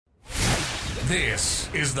This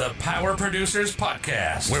is the Power Producers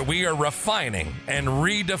Podcast, where we are refining and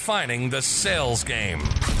redefining the sales game.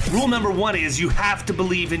 Rule number one is you have to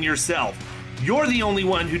believe in yourself. You're the only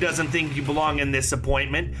one who doesn't think you belong in this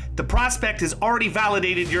appointment. The prospect has already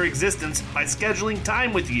validated your existence by scheduling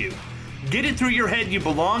time with you. Get it through your head you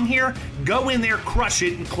belong here, go in there, crush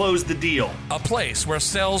it, and close the deal. A place where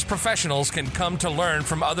sales professionals can come to learn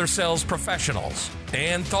from other sales professionals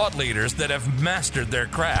and thought leaders that have mastered their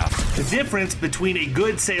craft. The difference between a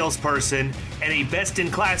good salesperson and a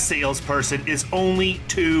best-in-class salesperson is only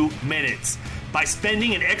 2 minutes. By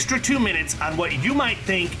spending an extra 2 minutes on what you might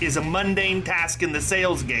think is a mundane task in the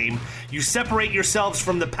sales game, you separate yourselves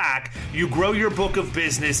from the pack, you grow your book of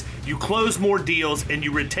business, you close more deals, and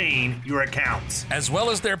you retain your accounts. As well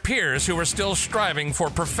as their peers who are still striving for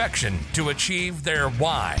perfection to achieve their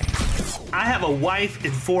why. I have a wife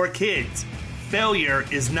and 4 kids. Failure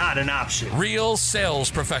is not an option. Real sales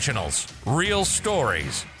professionals, real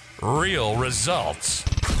stories, real results.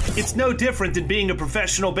 It's no different than being a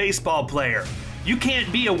professional baseball player. You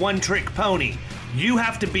can't be a one-trick pony. You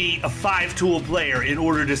have to be a 5-tool player in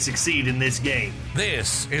order to succeed in this game.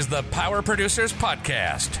 This is the Power Producers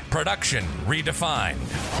Podcast, production redefined.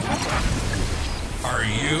 Are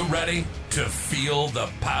you ready to feel the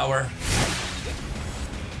power?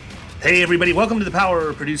 Hey everybody, welcome to the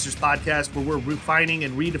Power Producers Podcast, where we're refining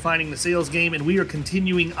and redefining the sales game, and we are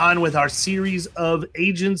continuing on with our series of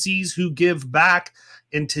agencies who give back.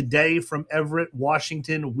 And today from Everett,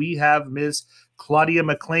 Washington, we have Ms. Claudia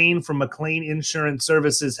McLean from McLean Insurance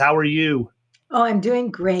Services. How are you? Oh, I'm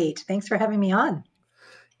doing great. Thanks for having me on.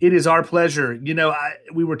 It is our pleasure. You know,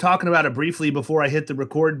 we were talking about it briefly before I hit the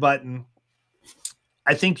record button.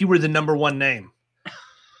 I think you were the number one name.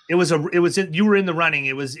 You were in the running.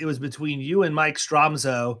 It was between you and Mike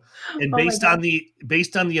Stromzo, and based on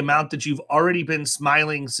the amount that you've already been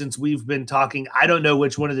smiling since we've been talking, I don't know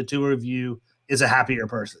which one of the two of you is a happier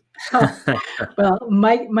person. Well,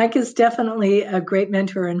 Mike is definitely a great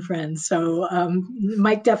mentor and friend. So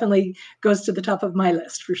Mike definitely goes to the top of my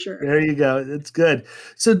list for sure. There you go. That's good.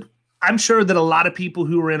 So I'm sure that a lot of people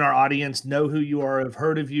who are in our audience know who you are, have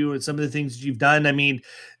heard of you and some of the things that you've done. I mean,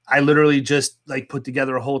 I literally just put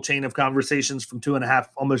together a whole chain of conversations from 2.5,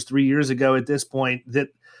 almost 3 years ago at this point that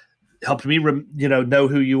helped me, know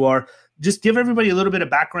who you are. Just give everybody a little bit of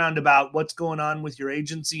background about what's going on with your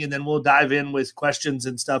agency, and then we'll dive in with questions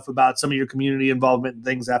and stuff about some of your community involvement and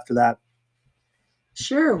things after that.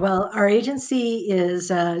 Sure. Well, our agency is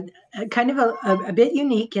kind of a bit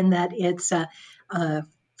unique in that it's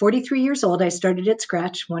 43 years old. I started at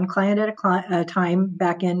scratch, one client at a time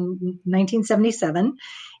back in 1977.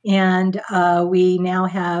 And we now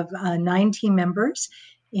have 9 team members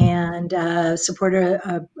and support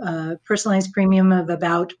a personalized premium of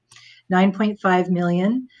about $9.5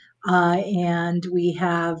 million. And we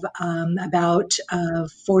have about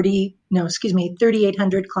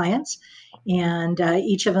 3,800 clients. And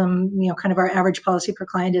each of them, kind of our average policy per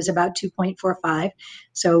client is about 2.45.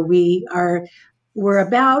 So we're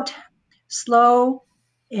about slow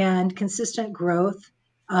and consistent growth.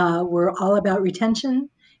 We're all about retention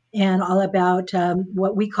and all about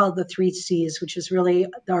what we call the 3 C's, which is really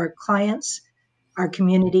our clients, our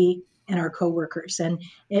community, and our coworkers. And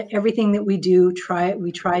everything that we do,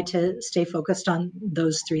 we try to stay focused on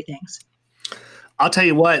those 3 things. I'll tell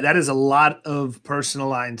you what, that is a lot of personal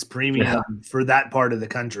lines premium for that part of the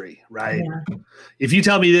country, right? Yeah. If you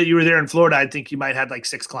tell me that you were there in Florida, I think you might have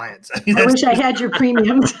 6 clients. I wish I had your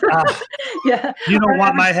premiums. Yeah, you don't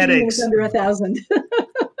want my headaches. Under 1,000.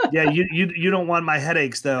 Yeah, you don't want my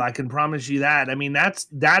headaches, though. I can promise you that. I mean, that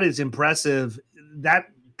is impressive. That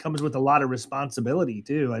comes with a lot of responsibility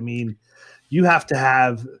too. I mean, you have to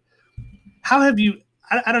have. How have you?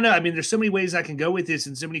 I don't know. I mean, there's so many ways I can go with this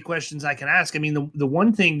and so many questions I can ask. I mean, the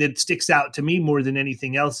one thing that sticks out to me more than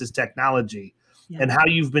anything else is technology and how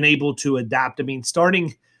you've been able to adapt. I mean,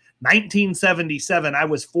 starting 1977, I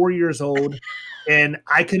was 4 years old, and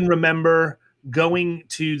I can remember going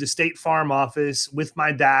to the State Farm office with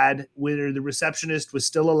my dad where the receptionist was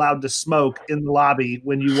still allowed to smoke in the lobby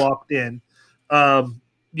when you walked in, and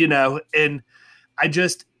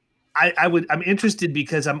I'm interested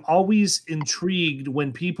because I'm always intrigued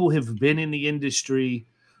when people have been in the industry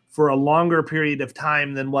for a longer period of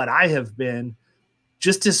time than what I have been,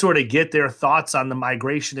 just to sort of get their thoughts on the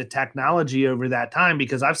migration of technology over that time,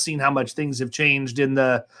 because I've seen how much things have changed in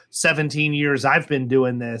the 17 years I've been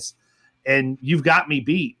doing this, and you've got me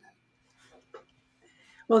beat.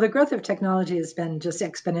 Well, the growth of technology has been just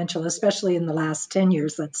exponential, especially in the last 10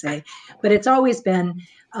 years, let's say. But it's always been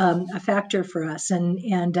a factor for us.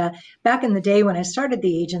 And back in the day when I started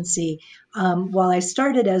the agency, while I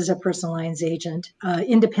started as a personal lines agent,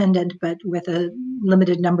 independent, but with a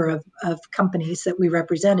limited number of companies that we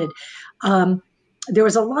represented, there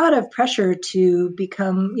was a lot of pressure to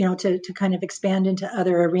become, to kind of expand into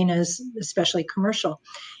other arenas, especially commercial.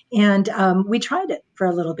 And we tried it for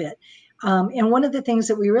a little bit. And one of the things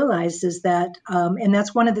that we realized is that, and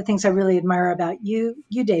that's one of the things I really admire about you,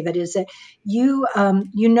 David, is that you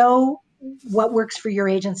know what works for your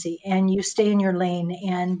agency, and you stay in your lane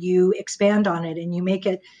and you expand on it and you make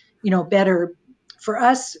it, better. For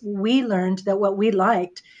us, we learned that what we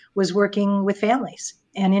liked was working with families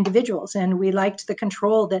and individuals, and we liked the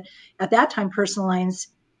control that at that time personal lines,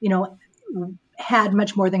 had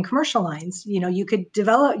much more than commercial lines. You could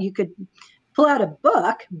pull out a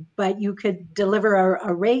book, but you could deliver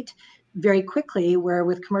a rate very quickly, where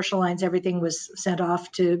with commercial lines, everything was sent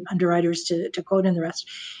off to underwriters to quote and the rest.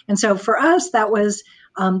 And so for us, that was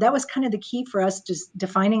kind of the key for us, just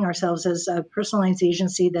defining ourselves as a personal lines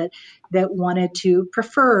agency that wanted to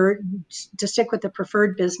stick with the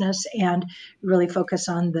preferred business and really focus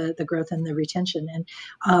on the growth and the retention.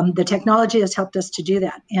 And the technology has helped us to do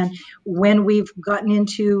that. And when we've gotten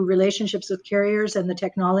into relationships with carriers and the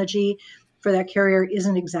technology for that carrier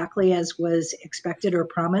isn't exactly as was expected or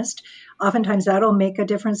promised, oftentimes that'll make a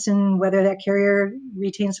difference in whether that carrier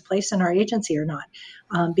retains a place in our agency or not.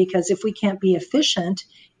 Because if we can't be efficient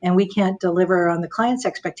and we can't deliver on the client's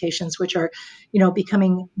expectations, which are,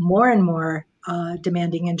 becoming more and more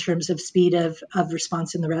demanding in terms of speed of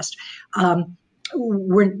response and the rest,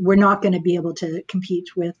 we're not going to be able to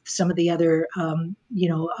compete with some of the other,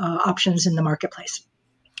 options in the marketplace.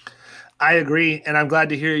 I agree. And I'm glad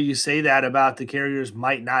to hear you say that about the carriers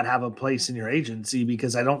might not have a place in your agency,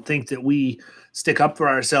 because I don't think that we stick up for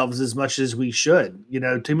ourselves as much as we should.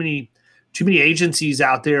 Too many agencies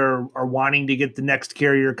out there are wanting to get the next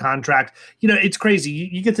carrier contract. It's crazy.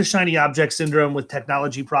 You get the shiny object syndrome with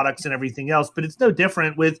technology products and everything else, but it's no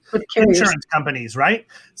different with insurance companies, right?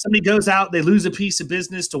 Somebody goes out, they lose a piece of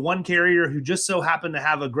business to one carrier who just so happened to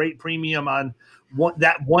have a great premium on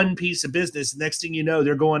that one piece of business. Next thing you know,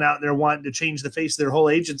 they're going out and they're wanting to change the face of their whole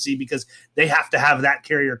agency because they have to have that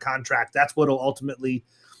carrier contract. That's what will ultimately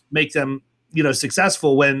make them,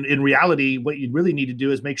 successful, when in reality, what you really need to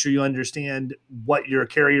do is make sure you understand what your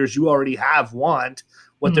carriers you already have want,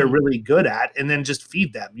 what they're really good at, and then just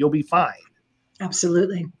feed them. You'll be fine.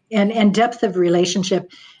 Absolutely. And depth of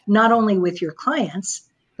relationship, not only with your clients,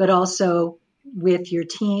 but also with your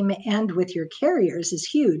team and with your carriers, is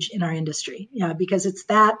huge in our industry, because it's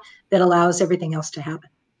that allows everything else to happen.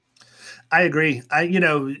 I agree.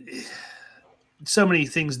 So many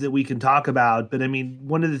things that we can talk about, but I mean,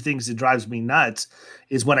 one of the things that drives me nuts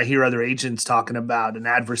is when I hear other agents talking about an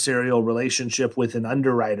adversarial relationship with an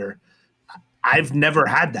underwriter. I've never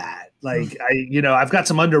had that. Like, I've got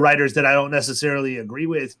some underwriters that I don't necessarily agree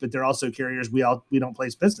with, but they're also carriers we don't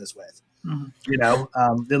place business with.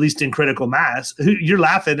 At least in critical mass. You're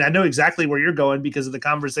laughing. I know exactly where you're going because of the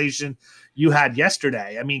conversation you had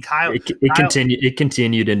yesterday. I mean, Kyle, it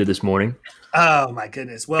continued into this morning. Oh my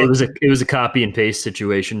goodness. Well, it was a copy and paste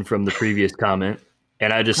situation from the previous comment.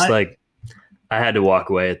 And I just I had to walk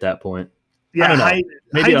away at that point. Yeah. I hide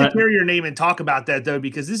the carrier name and talk about that though,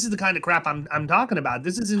 because this is the kind of crap I'm talking about.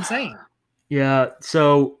 This is insane. Yeah.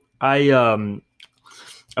 So I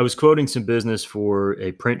was quoting some business for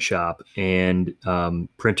a print shop, and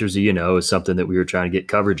Printers E&O is something that we were trying to get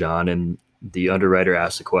coverage on. And the underwriter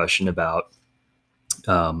asked a question about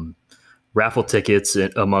raffle tickets,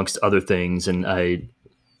 amongst other things. And I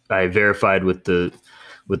verified with the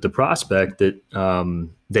prospect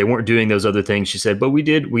that they weren't doing those other things. She said, but we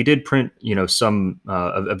did print, some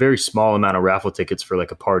a very small amount of raffle tickets for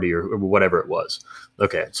like a party or whatever it was.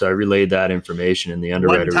 Okay, so I relayed that information, and the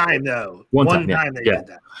underwriter. One time they did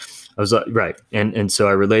that. I was like, right, and so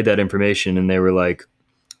I relayed that information, and they were like,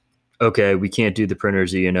 okay, we can't do the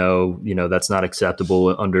Printers E&O. That's not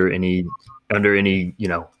acceptable under any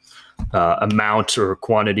amount or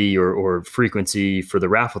quantity or frequency for the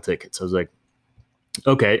raffle tickets. I was like,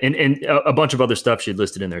 okay. And a bunch of other stuff she'd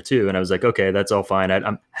listed in there too. And I was like, okay, that's all fine.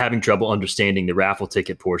 I'm having trouble understanding the raffle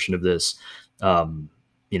ticket portion of this. Can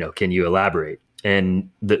you elaborate? And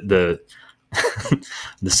the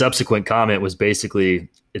the subsequent comment was basically,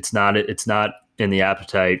 it's not in the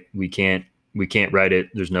appetite. We can't write it.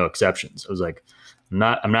 There's no exceptions. I was like, I'm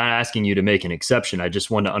not asking you to make an exception. I just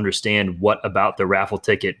want to understand what about the raffle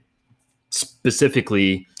ticket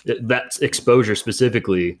specifically, that exposure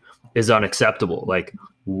specifically, is unacceptable. Like,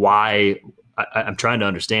 why I'm trying to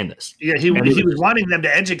understand this. Yeah, he was wanting them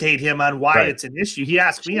to educate him on why it's an issue. He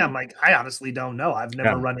asked me, I'm like, I honestly don't know. I've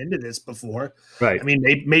never run into this before. Right. I mean,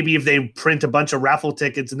 maybe if they print a bunch of raffle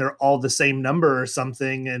tickets and they're all the same number or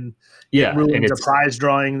something, and it ruins a prize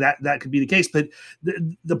drawing, that could be the case. But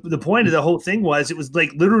the point of the whole thing was, it was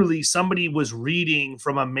like literally somebody was reading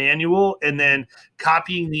from a manual and then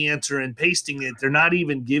copying the answer and pasting it. They're not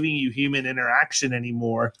even giving you human interaction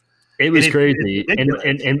anymore. It was crazy.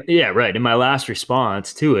 And yeah, right. And my last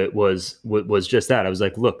response to it was just that. I was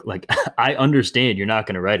like, look, like, I understand you're not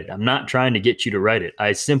going to write it. I'm not trying to get you to write it.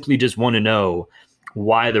 I simply just want to know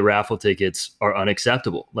why the raffle tickets are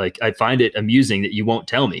unacceptable. Like, I find it amusing that you won't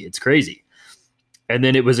tell me. It's crazy. And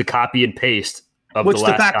then it was a copy and paste of the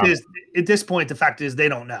last comment. Is, at this point, the fact is they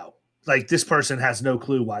don't know. Like, this person has no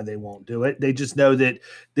clue why they won't do it. They just know that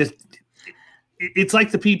this. It's like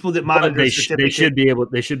the people that monitor they should be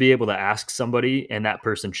able to ask somebody, and that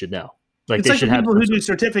person should know. Like, it's they like should the have people who do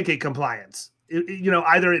certificate compliance.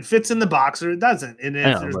 Either it fits in the box or it doesn't. And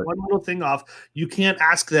if there's one little thing off, you can't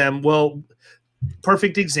ask them. Well,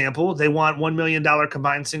 perfect example. They want $1 million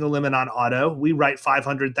combined single limit on auto. We write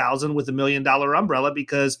 500,000 with $1 million umbrella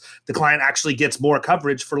because the client actually gets more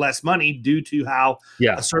coverage for less money due to how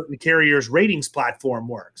a certain carrier's ratings platform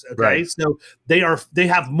works. Okay. Right. So they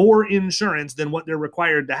have more insurance than what they're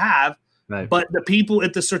required to have. Right. But the people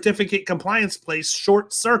at the certificate compliance place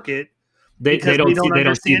short circuit. They don't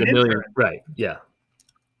see the million. Insurance. Right. Yeah.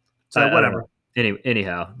 So whatever.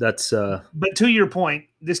 Anyhow, that's but to your point,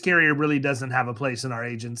 this carrier really doesn't have a place in our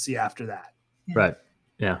agency after that. Right.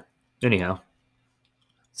 Yeah. Anyhow.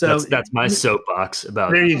 So that's my soapbox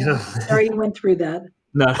about. There you go. Sorry you went through that.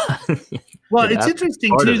 No. Well, it's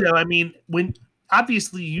interesting too, though. I mean, when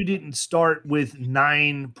obviously you didn't start with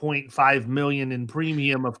 9.5 million in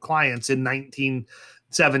premium of clients in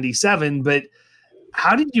 1977, but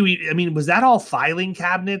how did you, I mean, was that all filing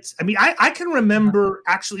cabinets? I mean, I can remember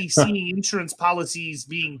actually seeing insurance policies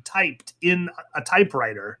being typed in a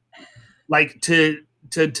typewriter, like to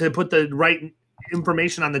put the right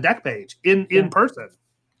information on the deck page in person.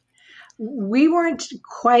 We weren't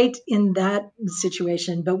quite in that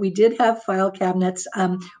situation, but we did have file cabinets.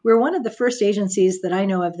 We're one of the first agencies that I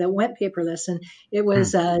know of that went paperless, and it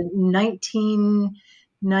was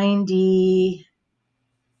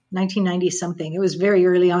 1990 something. It was very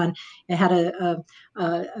early on. It had a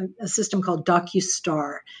system called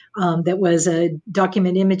DocuStar that was a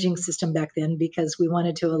document imaging system back then, because we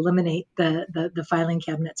wanted to eliminate the filing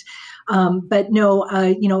cabinets. But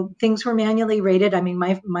no, things were manually rated. I mean,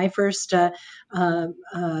 my first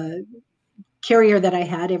carrier that I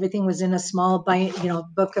had, everything was in a small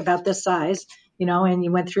book about this size. And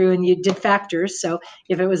you went through and you did factors. So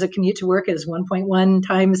if it was a commute to work, it was 1.1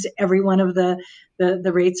 times every one of the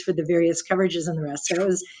rates for the various coverages and the rest. So it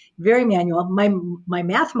was very manual. My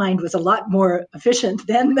math mind was a lot more efficient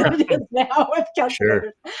than it is now with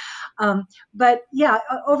calculators. Sure. But yeah,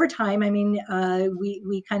 over time, I mean,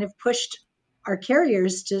 we kind of pushed our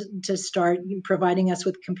carriers to start providing us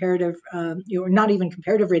with comparative, not even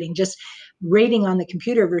comparative rating, just rating on the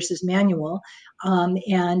computer versus manual.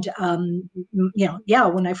 When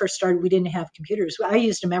I first started, we didn't have computers. I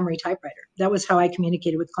used a memory typewriter. That was how I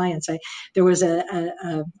communicated with clients. There was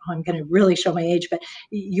I'm going to really show my age, but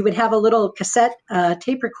you would have a little cassette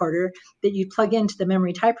tape recorder that you'd plug into the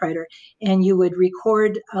memory typewriter, and you would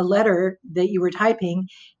record a letter that you were typing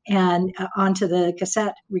and onto the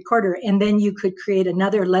cassette recorder, and then you could create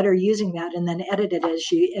another letter using that, and then edit it as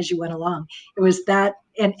you went along. It was that,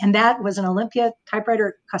 and that was an Olympia typewriter.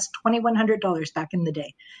 It cost $2,100 back in the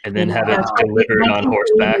day. And then have it delivered on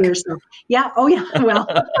horseback. So. Yeah. Oh yeah. Well,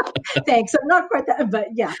 thanks. I'm not quite that, but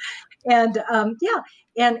yeah. And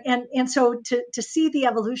and so to see the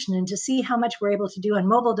evolution and to see how much we're able to do on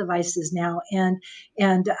mobile devices now, and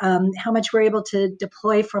how much we're able to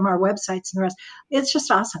deploy from our websites and the rest, it's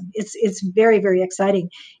just awesome. It's very, very exciting,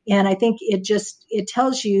 and I think it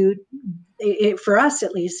tells you, for us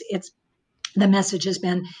at least, the message has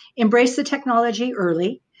been embrace the technology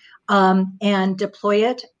early. And deploy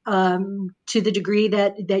it to the degree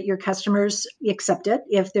that your customers accept it.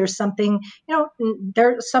 If there's something,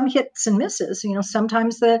 there are some hits and misses.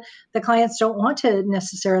 Sometimes the clients don't want to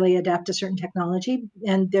necessarily adapt to certain technology,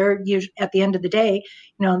 and they're usually, at the end of the day,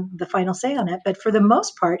 the final say on it. But for the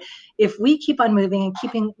most part, if we keep on moving and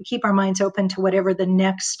keep our minds open to whatever the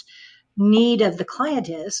next need of the client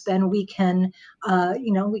is, then we can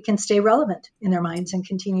stay relevant in their minds and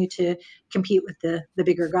continue to compete with the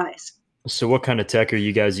bigger guys. So what kind of tech are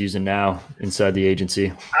you guys using now inside the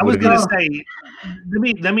agency? I was going to say,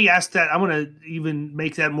 let me ask that. I want to even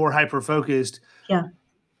make that more hyper-focused. Yeah.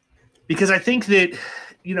 Because I think that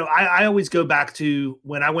I always go back to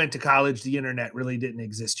when I went to college, the internet really didn't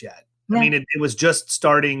exist yet. Yeah. I mean, it was just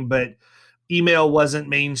starting, but email wasn't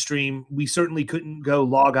mainstream. We certainly couldn't go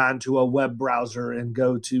log on to a web browser and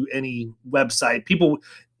go to any website.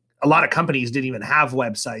 A lot of companies didn't even have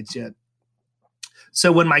websites yet.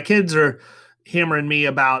 So when my kids are hammering me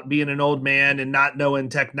about being an old man and not knowing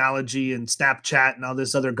technology and Snapchat and all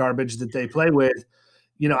this other garbage that they play with,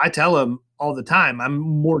 I tell them all the time, I'm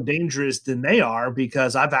more dangerous than they are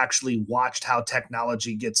because I've actually watched how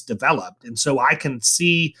technology gets developed. And so I can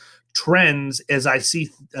see trends. As I see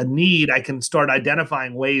a need, I can start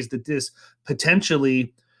identifying ways that this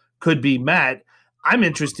potentially could be met. I'm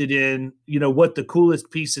interested in, what the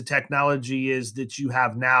coolest piece of technology is that you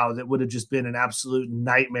have now that would have just been an absolute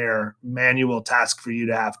nightmare manual task for you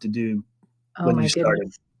to have to do when you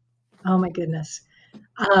started. Oh my goodness.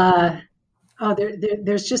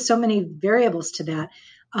 There's just so many variables to that.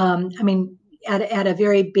 I mean, at a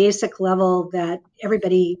very basic level that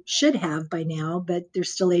everybody should have by now, but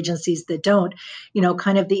there's still agencies that don't,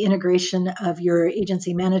 kind of the integration of your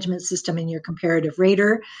agency management system and your comparative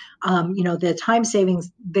rater. The time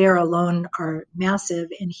savings there alone are massive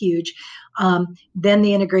and huge. Then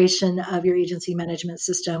the integration of your agency management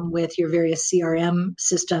system with your various CRM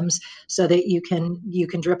systems so that you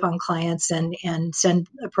can drip on clients and send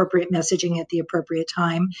appropriate messaging at the appropriate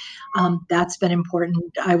time. That's been important.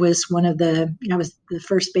 I was the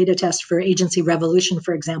first beta test for Agency Revolution,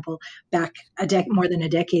 for example, back more than a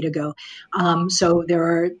decade ago. So there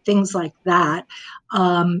are things like that.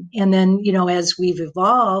 And then, as we've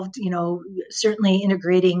evolved, certainly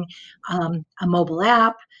integrating a mobile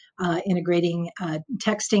app, integrating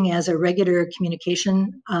texting as a regular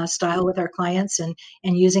communication style with our clients and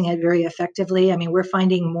using it very effectively. I mean, we're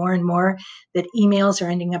finding more and more that emails are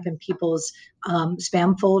ending up in people's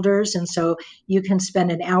spam folders. And so you can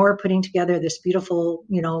spend an hour putting together this beautiful,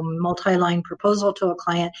 multi-line proposal to a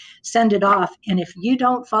client, send it off. And if you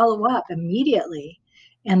don't follow up immediately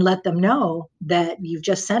and let them know that you've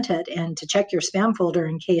just sent it and to check your spam folder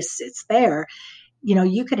in case it's there,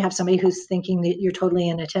 you could have somebody who's thinking that you're totally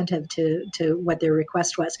inattentive to what their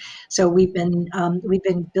request was. So we've been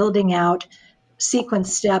building out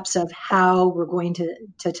sequence steps of how we're going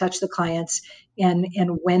to touch the clients and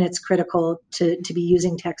when it's critical to be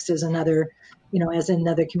using text as another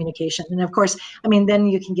communication. And of course, I mean, then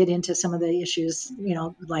you can get into some of the issues,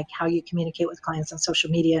 like how you communicate with clients on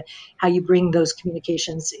social media, how you bring those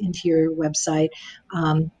communications into your website.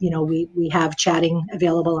 We have chatting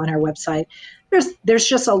available on our website. There's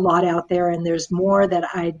just a lot out there, and there's more that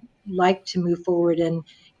I'd like to move forward and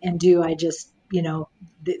do. I just,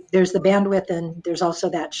 there's the bandwidth, and there's also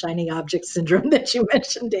that shiny object syndrome that you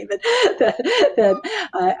mentioned, David, that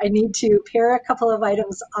I need to pare a couple of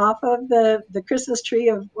items off of the Christmas tree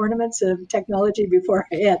of ornaments of technology before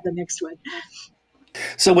I add the next one.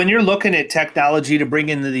 So when you're looking at technology to bring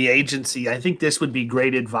into the agency, I think this would be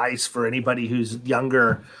great advice for anybody who's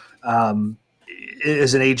younger,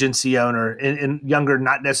 as an agency owner, and younger,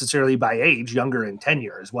 not necessarily by age, younger in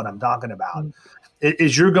tenure is what I'm talking about. Mm-hmm.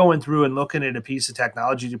 As you're going through and looking at a piece of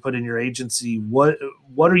technology to put in your agency, what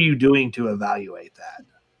are you doing to evaluate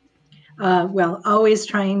that? Well, always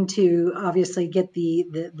trying to obviously get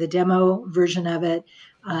the demo version of it.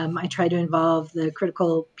 I try to involve the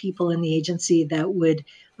critical people in the agency that would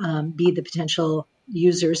be the potential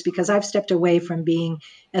users, because I've stepped away from being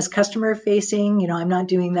as customer facing. I'm not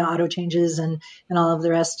doing the auto changes and all of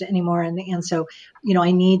the rest anymore. And so,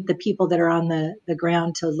 I need the people that are on the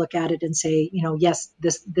ground to look at it and say, yes,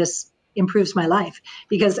 this improves my life.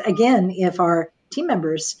 Because again, if our team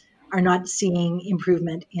members are not seeing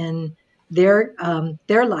improvement in their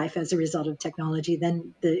life as a result of technology,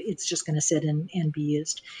 then it's just going to sit and be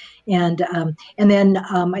used. And then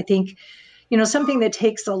I think, something that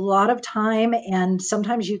takes a lot of time, and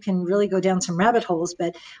sometimes you can really go down some rabbit holes,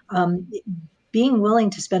 but being willing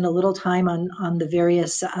to spend a little time on the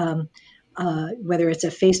various, whether it's a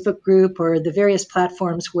Facebook group or the various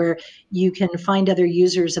platforms where you can find other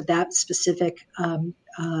users of that specific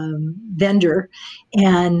vendor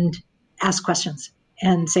and ask questions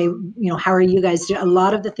and say, how are you guys doing? A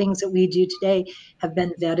lot of the things that we do today have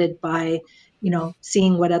been vetted by,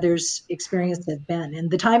 seeing what others' experience have been.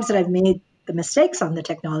 And the times that I've made the mistakes on the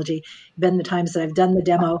technology have been the times that I've done the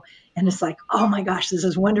demo and it's like, oh my gosh, this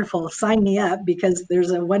is wonderful. Sign me up because there's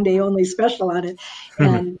a one day only special on it.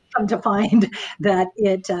 Mm-hmm. And come to find that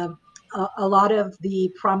a lot of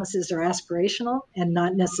the promises are aspirational and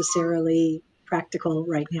not necessarily practical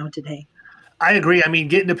right now today. I agree. I mean,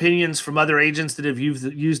 getting opinions from other agents that have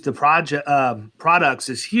used the products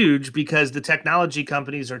is huge, because the technology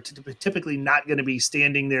companies are typically not going to be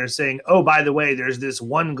standing there saying, "Oh, by the way, there's this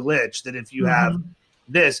one glitch that if you have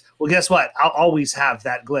this, well, guess what? I'll always have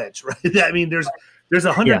that glitch," right? I mean, there's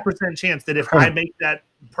 100% chance that if I make that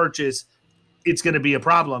purchase, it's going to be a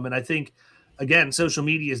problem. And I think, again, social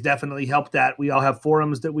media has definitely helped that. We all have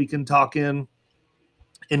forums that we can talk in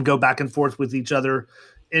and go back and forth with each other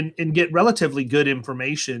and get relatively good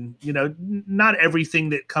information. You know, not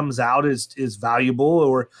everything that comes out is valuable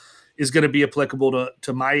or is going to be applicable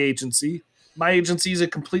to my agency. My agency is a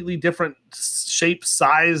completely different shape,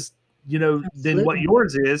 size, you know, than what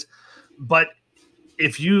yours is. But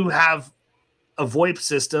if you have a VoIP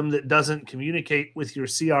system that doesn't communicate with your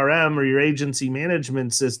CRM or your agency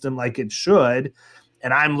management system like it should,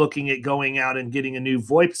 and I'm looking at going out and getting a new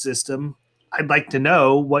VoIP system, I'd like to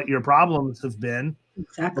know what your problems have been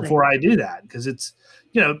before I do that, because it's,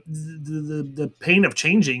 you know, the pain of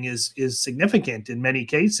changing is significant in many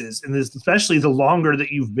cases, and especially the longer that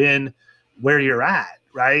you've been where you're at,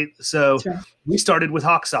 right? So we started with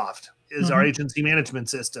Hawksoft as our agency management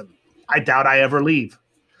system. I doubt I ever leave,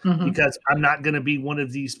 because I'm not going to be one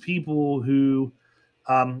of these people who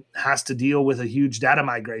has to deal with a huge data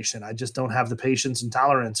migration. I just don't have the patience and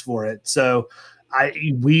tolerance for it. So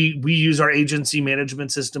we use our agency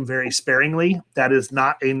management system very sparingly. That is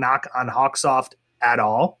not a knock on Hawksoft at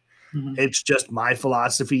all. It's just my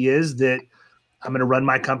philosophy is that I'm going to run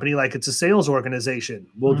my company like it's a sales organization.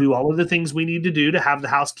 We'll do all of the things we need to do to have the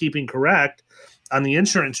housekeeping correct on the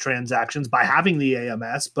insurance transactions by having the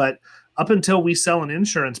AMS. But up until we sell an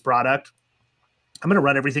insurance product, I'm going to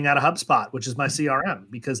run everything out of HubSpot, which is my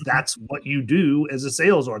CRM, because that's what you do as a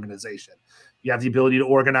sales organization. You have the ability to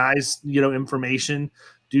organize, you know, information,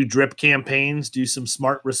 do drip campaigns, do some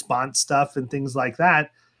smart response stuff and things like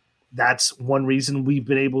that. That's one reason we've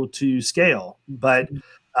been able to scale. But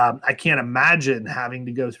I can't imagine having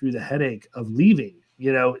to go through the headache of leaving.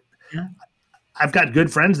 You know, I've got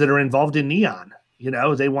good friends that are involved in Neon. You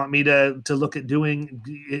know, they want me to look at doing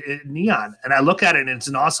Neon, and I look at it and it's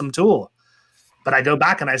an awesome tool. But I go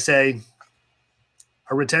back and I say,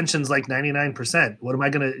 our retention's like 99%. What am I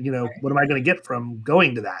going to get from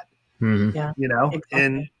going to that? You know,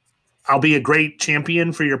 and I'll be a great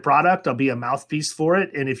champion for your product. I'll be a mouthpiece for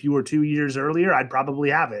it. And if you were 2 years earlier, I'd probably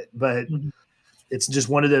have it. But it's just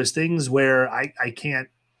one of those things where I can't,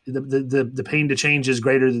 the pain to change is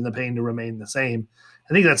greater than the pain to remain the same.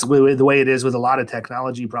 I think that's the way it is with a lot of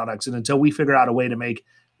technology products. And until we figure out a way to make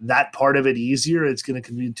that part of it easier, it's going to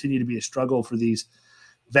continue to be a struggle for these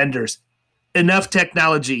vendors. Enough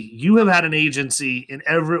technology. You have had an agency in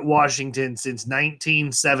Everett, Washington since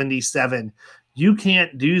 1977. You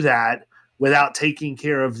can't do that without taking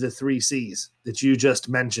care of the 3 C's that you just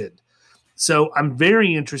mentioned. So I'm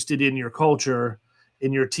very interested in your culture,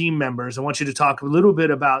 in your team members. I want you to talk a little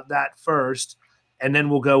bit about that first, and then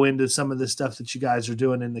we'll go into some of the stuff that you guys are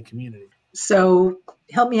doing in the community. So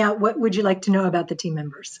help me out. What would you like to know about the team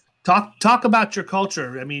members? Talk about your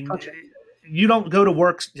culture. I mean, you don't go to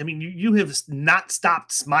work. I mean, you have not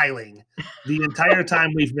stopped smiling the entire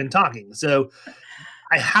time we've been talking. So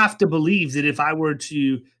I have to believe that if I were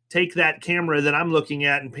to take that camera that I'm looking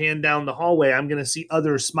at and pan down the hallway, I'm going to see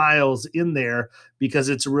other smiles in there because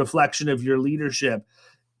it's a reflection of your leadership.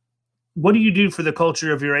 What do you do for the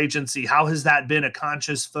culture of your agency? How has that been a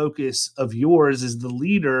conscious focus of yours as the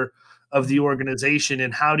leader of the organization?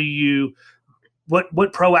 And how do you,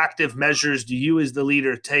 what proactive measures do you as the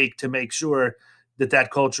leader take to make sure that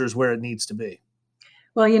that culture is where it needs to be?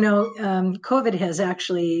 Well, you know, COVID has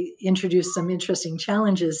actually introduced some interesting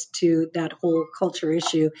challenges to that whole culture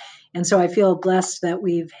issue. And so I feel blessed that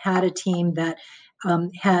we've had a team that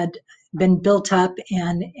had been built up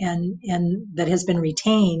and that has been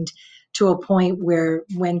retained to a point where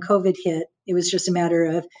when COVID hit, it was just a matter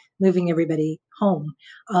of moving everybody home.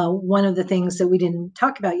 One of the things that we didn't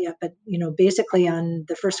talk about yet, but, you know, basically on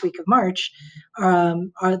the first week of March,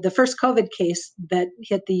 the first COVID case that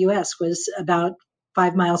hit the U.S. was about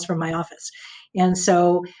 5 miles from my office. And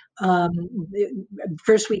so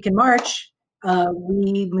first week in March,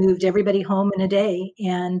 we moved everybody home in a day,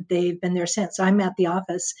 and they've been there since. I'm at the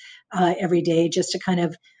office every day just to kind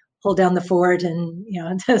of hold down the fort and, you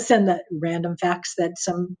know, to send the random fax that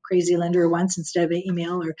some crazy lender wants instead of an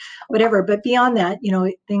email or whatever. But beyond that, you know,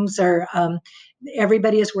 things are,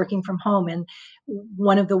 everybody is working from home. And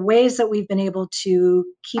one of the ways that we've been able to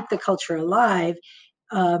keep the culture alive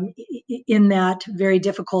in that very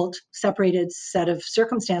difficult separated set of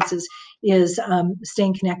circumstances is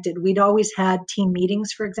staying connected. We'd always had team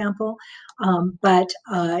meetings, for example,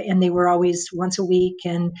 and they were always once a week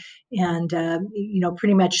and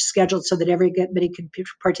pretty much scheduled so that everybody could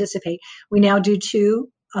participate. We now do 2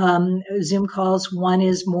 Zoom calls. One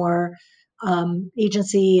is more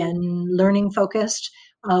agency and learning focused,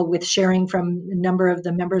 with sharing from a number of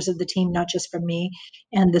the members of the team, not just from me.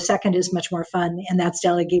 And the second is much more fun, and that's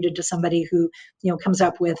delegated to somebody who, comes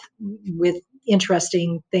up with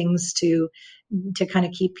interesting things to kind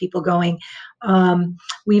of keep people going.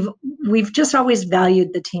 We've just always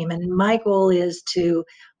valued the team, and my goal is to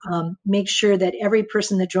make sure that every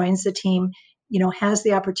person that joins the team has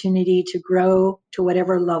the opportunity to grow to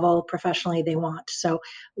whatever level professionally they want. So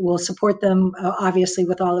we'll support them, obviously,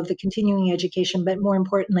 with all of the continuing education, but more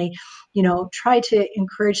importantly, try to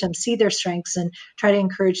encourage them, see their strengths, and try to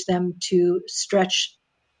encourage them to stretch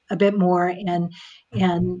a bit more and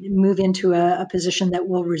move into a position that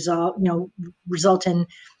will result in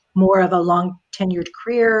more of a long tenured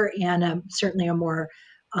career and certainly a more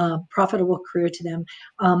profitable career to them.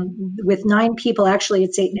 With 9 people, actually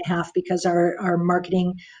it's 8.5 because our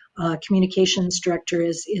marketing communications director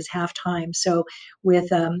is half time. So with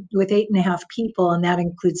 8.5 people, and that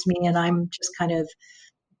includes me, and I'm just kind of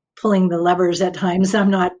pulling the levers at times.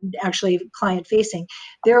 I'm not actually client facing.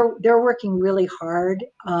 They're working really hard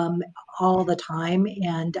all the time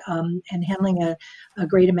and handling a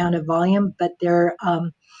great amount of volume, but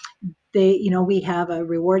we have a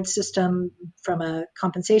reward system from a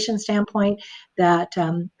compensation standpoint that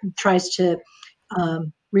tries to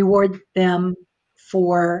reward them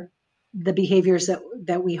for the behaviors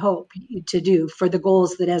that we hope to do for the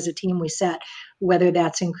goals that as a team we set, whether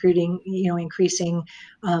that's increasing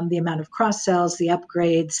the amount of cross sells, the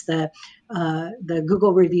upgrades, the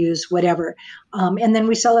Google reviews, whatever. And then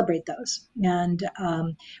we celebrate those. And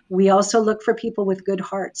we also look for people with good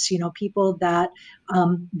hearts, people that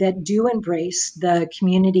do embrace the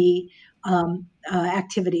community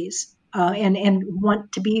activities. And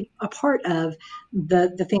want to be a part of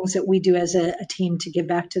the things that we do as a team to give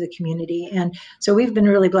back to the community. And so we've been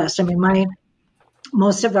really blessed. I mean,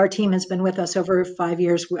 most of our team has been with us over 5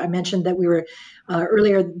 years. I mentioned that we were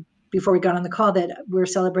earlier before we got on the call that we're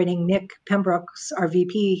celebrating Nick Pembrooks, our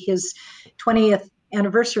VP, his 20th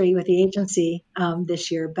anniversary with the agency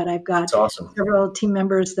this year. But I've got several team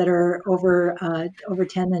members that are over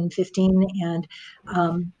 10 and 15, and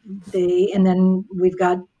then we've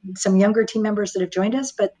got some younger team members that have joined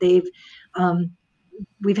us, but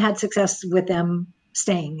we've had success with them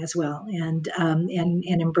staying as well and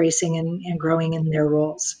embracing and growing in their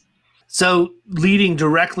roles. So leading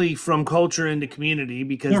directly from culture into community,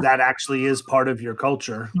 because that actually is part of your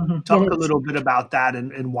culture. Mm-hmm. Talk a little bit about that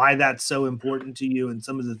and why that's so important to you and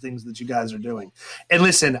some of the things that you guys are doing. And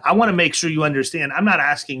listen, I want to make sure you understand, I'm not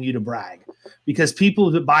asking you to brag, because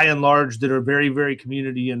people that by and large that are very, very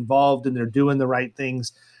community involved and they're doing the right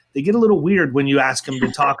things, they get a little weird when you ask them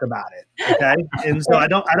to talk about it. Okay. And so I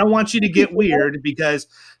don't want you to get weird, because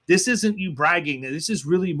this isn't you bragging. This is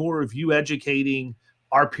really more of you educating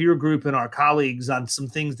our peer group and our colleagues on some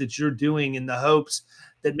things that you're doing in the hopes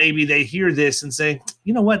that maybe they hear this and say,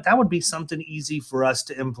 you know what, that would be something easy for us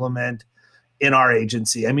to implement in our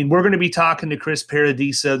agency. I mean, we're going to be talking to Chris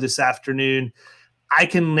Paradiso this afternoon. I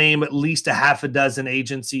can name at least a half a dozen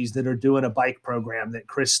agencies that are doing a bike program that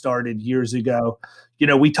Chris started years ago.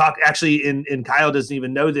 We talk actually, and Kyle doesn't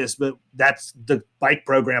even know this, but that's the bike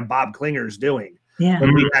program Bob Klinger's doing. Yeah.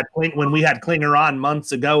 When we had Klinger on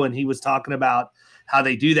months ago and he was talking about how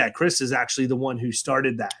they do that, Chris is actually the one who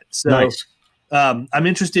started that. So nice. I'm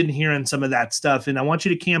interested in hearing some of that stuff, and I want you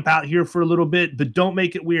to camp out here for a little bit, but don't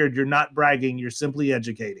make it weird. You're not bragging. You're simply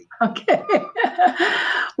educating. Okay.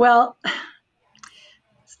 Well,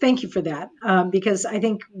 thank you for that, because I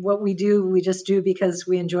think what we do, we just do because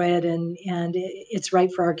we enjoy it and it's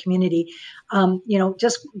right for our community.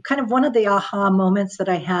 Just kind of one of the aha moments that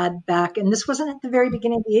I had back, and this wasn't at the very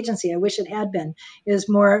beginning of the agency, I wish it had been, it was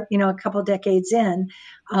more, a couple decades in,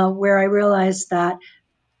 where I realized that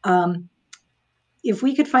if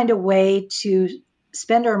we could find a way to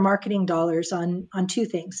spend our marketing dollars on 2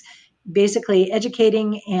 things, basically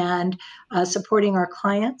educating and supporting our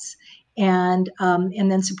clients, and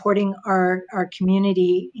then supporting our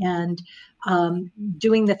community and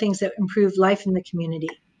doing the things that improve life in the community,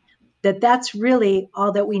 that's really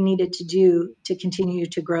all that we needed to do to continue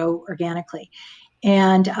to grow organically.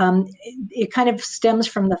 And it kind of stems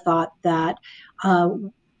from the thought that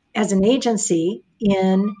as an agency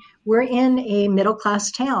in we're in a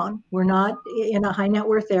middle-class town. We're not in a high net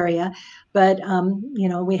worth area, but,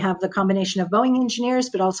 we have the combination of Boeing engineers,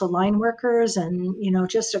 but also line workers and,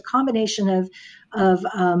 just a combination of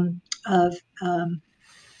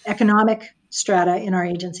economic strata in our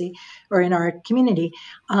agency or in our community.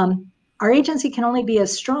 Our agency can only be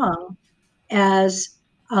as strong as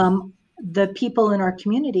the people in our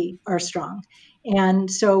community are strong. And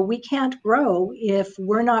so we can't grow if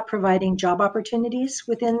we're not providing job opportunities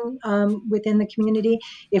within the community,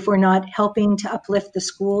 if we're not helping to uplift the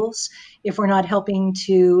schools, if we're not helping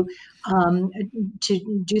to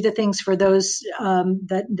do the things for those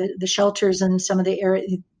the shelters and some of the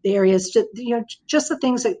areas, just the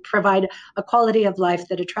things that provide a quality of life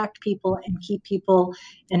that attract people and keep people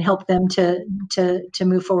and help them to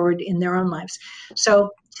move forward in their own lives. So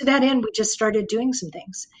to that end, we just started doing some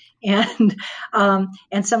things, and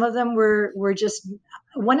some of them were just.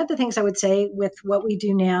 One of the things I would say with what we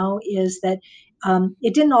do now is that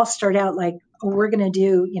it didn't all start out like, oh, we're going to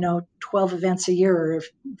do 12 events a year or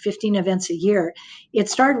 15 events a year. It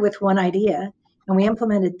started with one idea, and we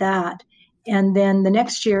implemented that, and then the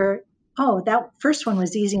next year, oh, that first one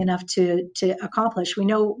was easy enough to accomplish. We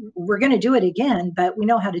know we're going to do it again, but we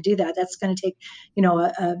know how to do that. That's going to take,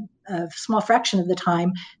 a small fraction of the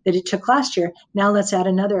time that it took last year. Now let's add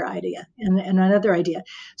another idea and another idea.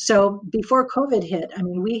 So before COVID hit,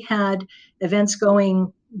 we had events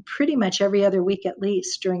going pretty much every other week at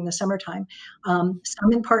least during the summertime,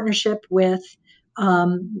 some in partnership with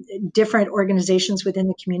different organizations within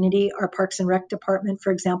the community. Our Parks and Rec department,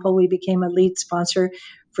 for example, we became a lead sponsor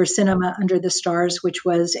for Cinema Under the Stars, which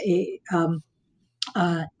was a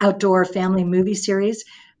outdoor family movie series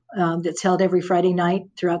that's held every Friday night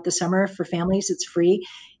throughout the summer for families. It's free.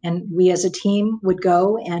 And we as a team would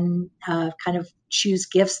go and kind of choose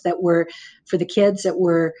gifts that were for the kids that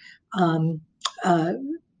were kind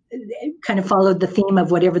of followed the theme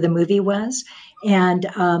of whatever the movie was. And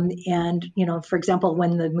for example,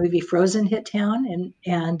 when the movie Frozen hit town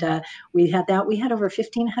and we had over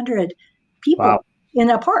 1,500 people. Wow. In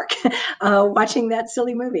a park watching that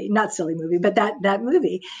that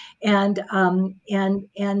movie. And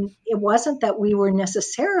it wasn't that we were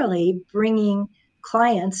necessarily bringing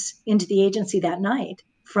clients into the agency that night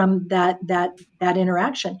from that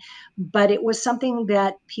interaction, but it was something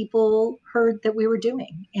that people heard that we were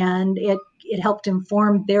doing, and it helped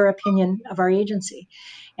inform their opinion of our agency.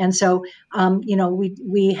 And so,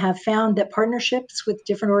 we have found that partnerships with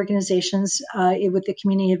different organizations with the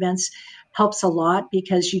community events helps a lot,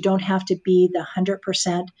 because you don't have to be the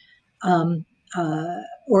 100%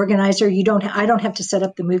 organizer. I don't have to set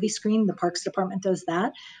up the movie screen. The Parks Department does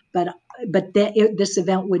that, but this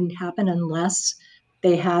event wouldn't happen unless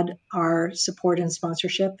they had our support and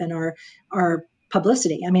sponsorship and our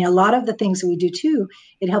publicity. A lot of the things that we do too,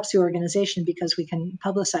 it helps the organization because we can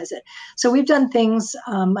publicize it. So we've done things.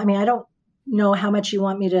 I don't know how much you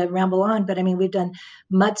want me to ramble on, but we've done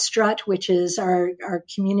Mud Strut, which is our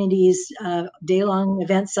community's day-long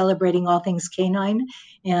event celebrating all things canine,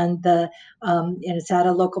 and it's at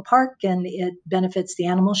a local park, and it benefits the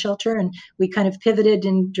animal shelter. And we kind of pivoted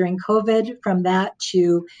during COVID from that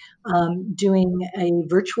to doing a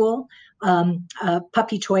virtual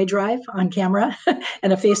puppy toy drive on camera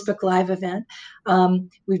and a Facebook Live event.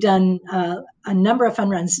 We've done a number of fun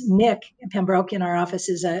runs. Nick Pembroke in our office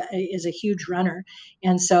is a huge runner,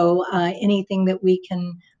 and so anything that we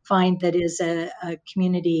can find that is a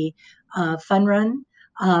community fun run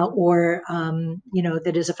or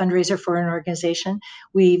that is a fundraiser for an organization,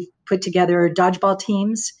 we've put together dodgeball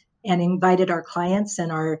teams and invited our clients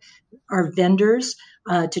and our vendors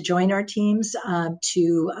to join our teams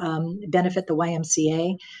to benefit the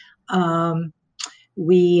YMCA.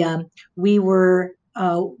 We were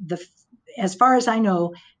as far as I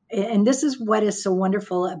know, and this is what is so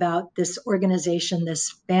wonderful about this organization,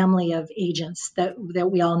 this family of agents that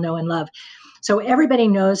we all know and love. So everybody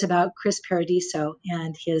knows about Chris Paradiso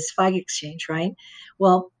and his flag exchange, right?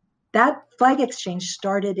 Well, that flag exchange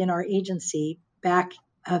started in our agency back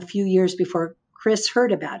a few years before Chris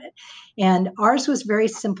heard about it. And ours was very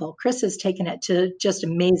simple. Chris has taken it to just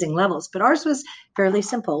amazing levels, but ours was fairly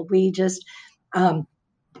simple. We just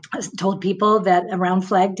told people that around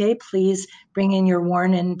Flag Day, please bring in your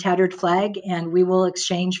worn and tattered flag, and we will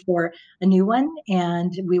exchange for a new one.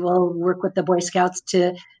 And we will work with the Boy Scouts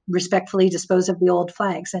to respectfully dispose of the old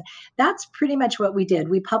flags. And that's pretty much what we did.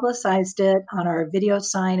 We publicized it on our video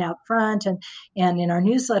sign out front and in our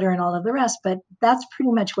newsletter and all of the rest, but that's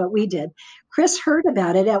pretty much what we did. Chris heard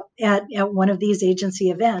about it at one of these agency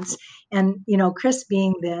events. And, Chris,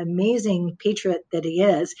 being the amazing patriot that he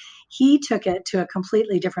is, he took it to a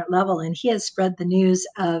completely different level. And he has spread the news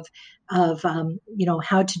of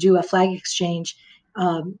how to do a flag exchange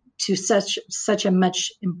to such a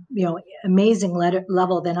much, amazing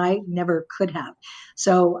level than I never could have.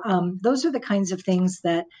 So those are the kinds of things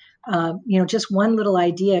that, just one little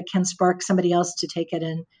idea can spark somebody else to take it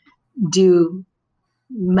and do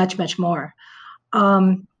much, much more.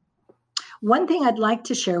 One thing I'd like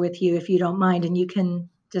to share with you, if you don't mind, and you can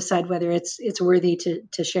decide whether it's worthy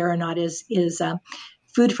to share or not, is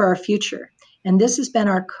Food for Our Future. And this has been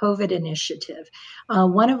our COVID initiative.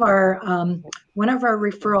 One of our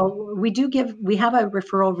referral, we have a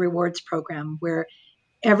referral rewards program where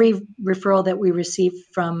every referral that we receive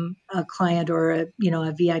from a client or a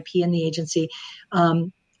VIP in the agency,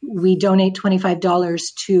 we donate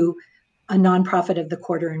 $25 to a nonprofit of the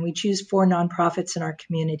quarter, and we choose 4 nonprofits in our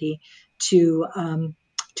community to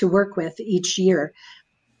work with each year.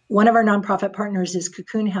 One of our nonprofit partners is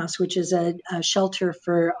Cocoon House, which is a shelter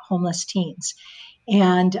for homeless teens.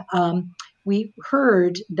 And we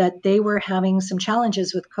heard that they were having some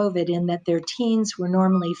challenges with COVID in that their teens were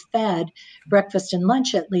normally fed breakfast and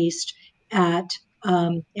lunch, at least at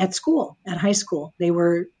school, at high school. They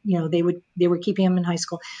were keeping them in high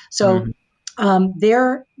school. So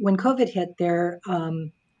when COVID hit, their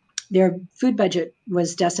food budget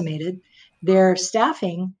was decimated. Their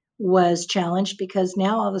staffing was challenged because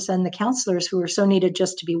now all of a sudden the counselors who were so needed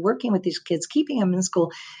just to be working with these kids, keeping them in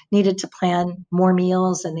school, needed to plan more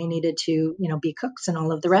meals, and they needed to, be cooks and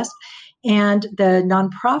all of the rest. And the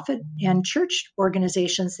nonprofit and church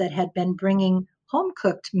organizations that had been bringing home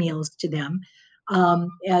cooked meals to them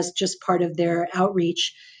as just part of their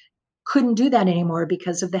outreach couldn't do that anymore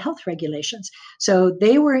because of the health regulations. So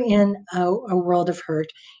they were in a world of hurt.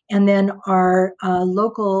 And then our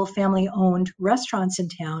local family-owned restaurants in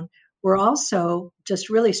town were also just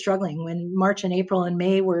really struggling. When March and April and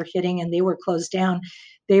May were hitting and they were closed down,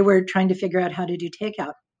 they were trying to figure out how to do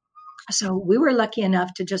takeout. So we were lucky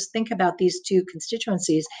enough to just think about these 2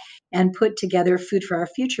 constituencies and put together Food for Our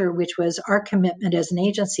Future, which was our commitment as an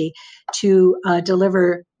agency to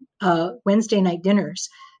deliver Wednesday night dinners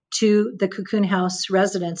to the Cocoon House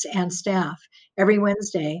residents and staff every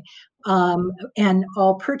Wednesday, and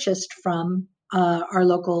all purchased from our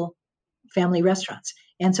local family restaurants.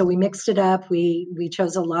 And so we mixed it up. We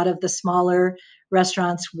chose a lot of the smaller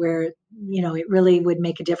restaurants where, it really would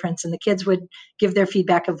make a difference, and the kids would give their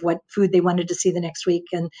feedback of what food they wanted to see the next week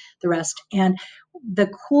and the rest. And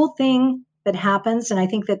the cool thing that happens, and I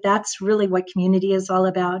think that that's really what community is all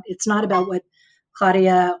about. It's not about what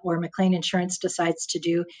Claudia or McLean Insurance decides to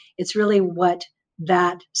do. It's really what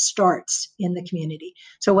that starts in the community.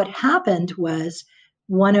 So what happened was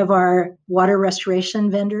one of our water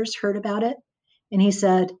restoration vendors heard about it, and he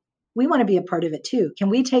said, we want to be a part of it too. Can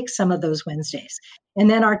we take some of those Wednesdays? And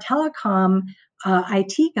then our telecom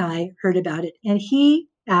IT guy heard about it, and he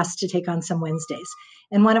asked to take on some Wednesdays.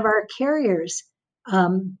 And one of our carriers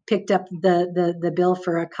picked up the bill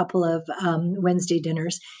for a couple of Wednesday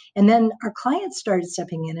dinners. And then our clients started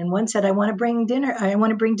stepping in, and one said, I want to bring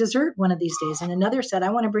dessert one of these days. And another said,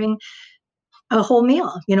 I want to bring a whole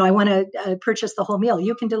meal. I want to purchase the whole meal.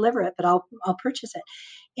 You can deliver it, but I'll purchase it.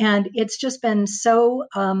 And it's just been so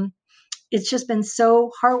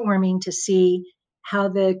heartwarming to see how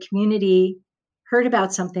the community heard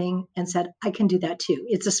about something and said, I can do that too.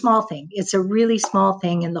 It's a small thing. It's a really small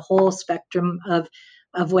thing in the whole spectrum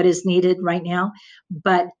of what is needed right now.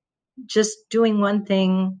 But just doing one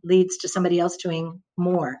thing leads to somebody else doing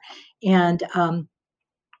more. And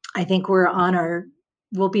I think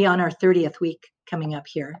we'll be on our 30th week coming up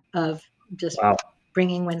here of just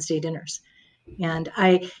bringing Wednesday dinners. And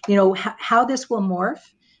how this will morph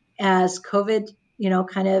as COVID,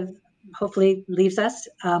 kind of hopefully leaves us.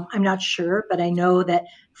 I'm not sure, but I know that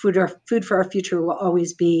food for our future will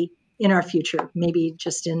always be in our future, maybe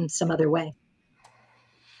just in some other way.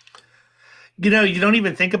 You don't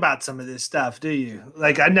even think about some of this stuff, do you?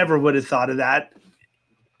 Like, I never would have thought of that.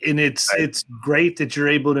 And it's great that you're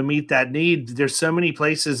able to meet that need. There's so many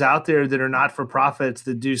places out there that are not-for-profits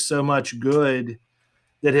that do so much good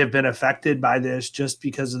that have been affected by this just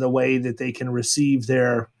because of the way that they can receive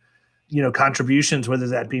their, contributions, whether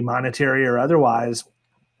that be monetary or otherwise.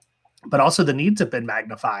 But also the needs have been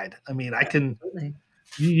magnified. I mean, I can,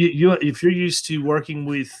 you if you're used to working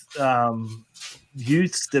with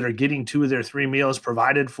youths that are getting 2 of their 3 meals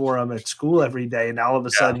provided for them at school every day, and all of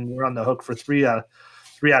a sudden you're on the hook for 3 out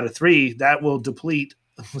of 3, that will deplete,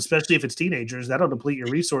 especially if it's teenagers, that'll deplete your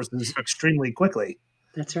resources extremely quickly.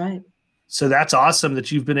 That's right. So that's awesome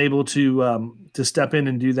that you've been able to step in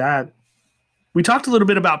and do that. We talked a little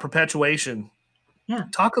bit about perpetuation. Yeah.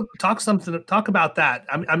 Talk about that.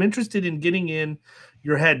 I'm interested in getting in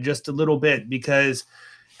your head just a little bit, because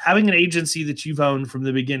having an agency that you've owned from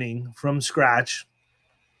the beginning, from scratch,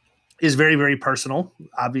 is very, very personal.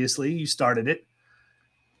 Obviously, you started it,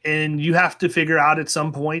 and you have to figure out at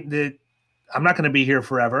some point that I'm not going to be here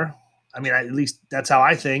forever. I mean, at least that's how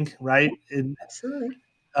I think, right? And, absolutely.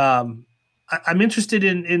 I'm interested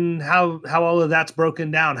in how all of that's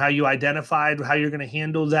broken down, how you identified how you're going to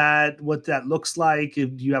handle that, what that looks like.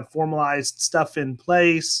 If you have formalized stuff in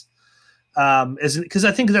place, because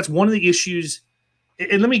I think that's one of the issues.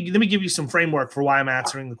 And let me give you some framework for why I'm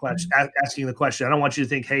asking the question. I don't want you to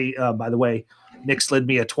think, hey, by the way, Nick slid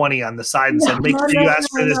me a 20 on the side and said, make sure you ask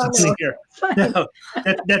for this here. No,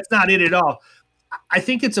 that's not it at all. I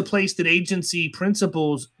think it's a place that agency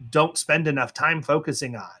principals don't spend enough time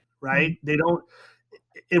focusing on, right? Mm-hmm. They don't.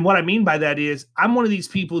 And what I mean by that is I'm one of these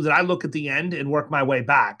people that I look at the end and work my way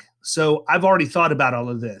back. So I've already thought about all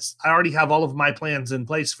of this. I already have all of my plans in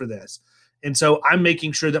place for this. And so I'm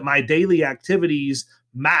making sure that my daily activities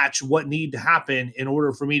match what need to happen in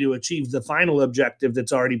order for me to achieve the final objective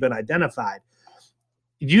that's already been identified.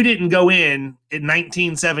 You didn't go in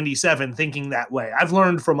 1977 thinking that way. I've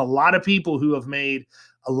learned from a lot of people who have made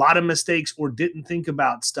a lot of mistakes or didn't think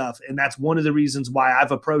about stuff. And that's one of the reasons why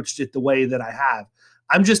I've approached it the way that I have.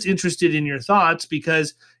 I'm just interested in your thoughts,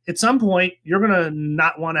 because at some point you're going to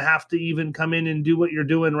not want to have to even come in and do what you're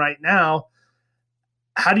doing right now.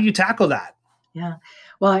 How do you tackle that? Yeah.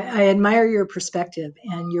 Well, I admire your perspective,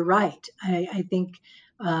 and you're right. I think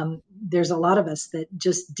there's a lot of us that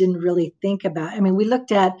just didn't really think about. I mean, we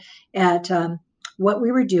looked at what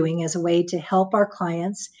we were doing as a way to help our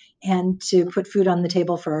clients and to put food on the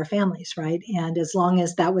table for our families, right? And as long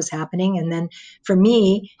as that was happening, and then for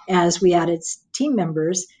me, as we added team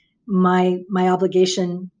members, my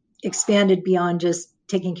obligation expanded beyond just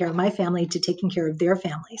taking care of my family to taking care of their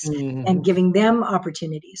families, mm-hmm. and giving them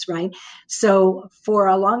opportunities, right? So for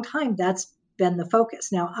a long time, that's been the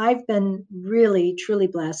focus. Now, I've been really, truly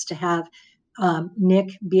blessed to have Nick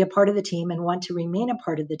be a part of the team and want to remain a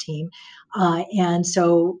part of the team. And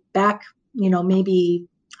so back, maybe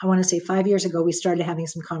I want to say 5 years ago, we started having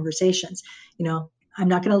some conversations. I'm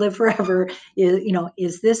not going to live forever.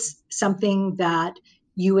 Is this something that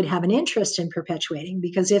you would have an interest in perpetuating?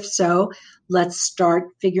 Because if so, let's start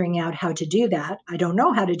figuring out how to do that. I don't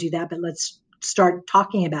know how to do that, but let's start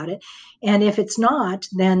talking about it. And if it's not,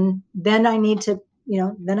 then I need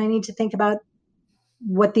to think about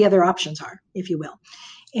what the other options are, if you will.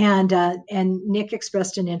 And Nick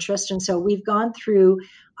expressed an interest. And so we've gone through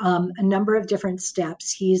a number of different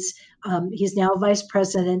steps. He's now vice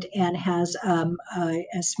president and has a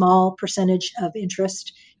small percentage of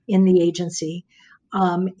interest in the agency.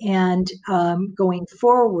 And going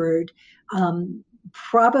forward,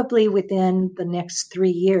 probably within the next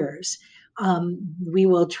 3 years, we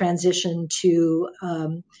will transition to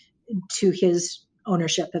his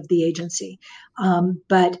ownership of the agency.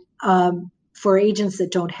 But for agents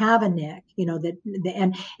that don't have a Nick,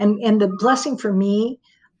 and the blessing for me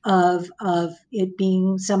of it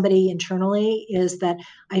being somebody internally is that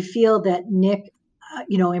I feel that Nick,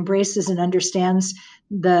 embraces and understands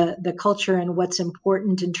the culture and what's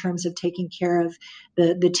important in terms of taking care of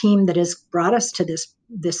the team that has brought us to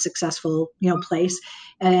this successful, place,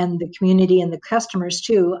 and the community and the customers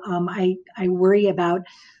too. I worry about,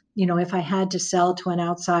 if I had to sell to an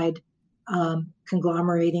outside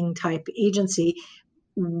conglomerating type agency,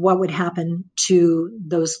 what would happen to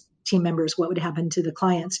those team members? What would happen to the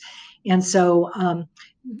clients? And so,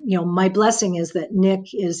 my blessing is that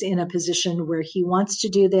Nick is in a position where he wants to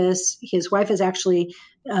do this. His wife has actually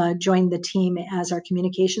joined the team as our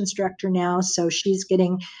communications director now, so she's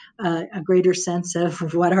getting a greater sense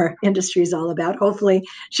of what our industry is all about. Hopefully,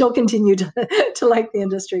 she'll continue to like the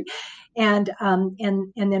industry. And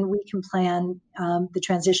then we can plan the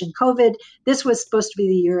transition. COVID, this was supposed to be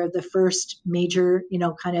the year of the first major,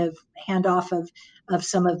 kind of handoff of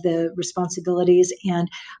some of the responsibilities, and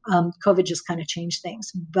COVID just kind of changed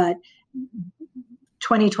things. But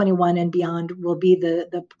 2021 and beyond will be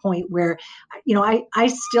the point where, I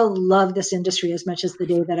still love this industry as much as the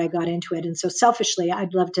day that I got into it. And so selfishly,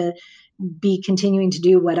 I'd love to be continuing to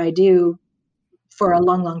do what I do for a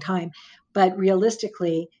long, long time. But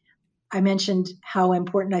realistically, I mentioned how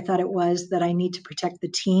important I thought it was that I need to protect the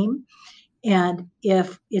team. And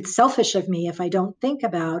if it's selfish of me, if I don't think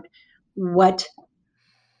about what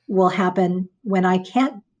will happen when I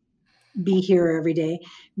can't be here every day,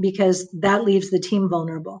 because that leaves the team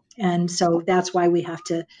vulnerable. And so that's why we have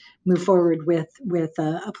to move forward with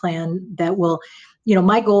a plan that will,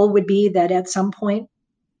 my goal would be that at some point,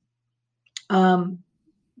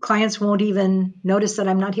 clients won't even notice that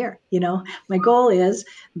I'm not here. My goal is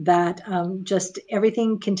that just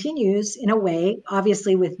everything continues in a way,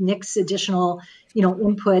 obviously with Nick's additional,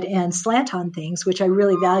 input and slant on things, which I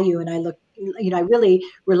really value. And I really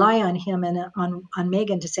rely on him and on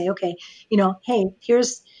Megan to say, okay, hey,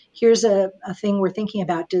 here's a thing we're thinking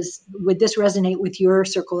about. Would this resonate with your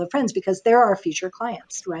circle of friends? Because they're our future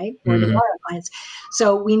clients, right? Or they are our clients.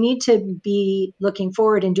 So we need to be looking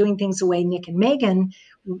forward and doing things the way Nick and Megan,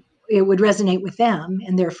 it would resonate with them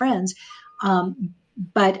and their friends.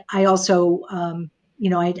 But I also,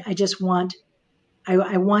 I just want,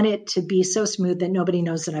 I want it to be so smooth that nobody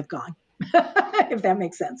knows that I've gone, if that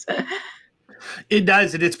makes sense. It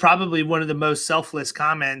does. And it's probably one of the most selfless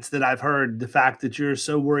comments that I've heard. The fact that you're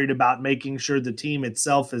so worried about making sure the team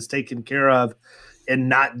itself is taken care of and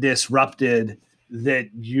not disrupted, that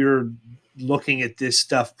you're looking at this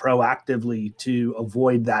stuff proactively to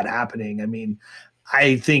avoid that happening. I mean,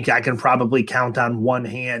 I think I can probably count on one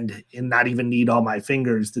hand and not even need all my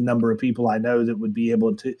fingers the number of people I know that would be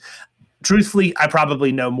able to. Truthfully, I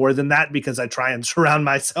probably know more than that because I try and surround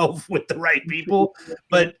myself with the right people.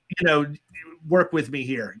 But, work with me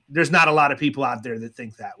here. There's not a lot of people out there that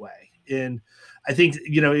think that way. And I think,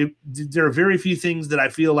 there are very few things that I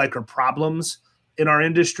feel like are problems in our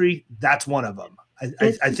industry. That's one of them.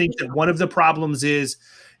 I think that one of the problems is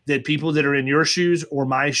that people that are in your shoes or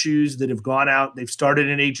my shoes that have gone out, they've started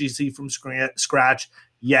an agency from scratch.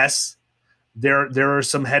 Yes, there are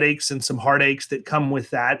some headaches and some heartaches that come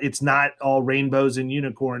with that. It's not all rainbows and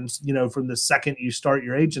unicorns, from the second you start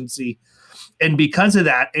your agency. And because of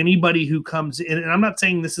that, anybody who comes in, and I'm not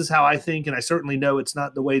saying this is how I think, and I certainly know it's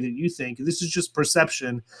not the way that you think. This is just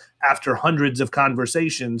perception after hundreds of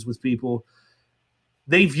conversations with people.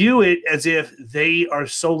 They view it as if they are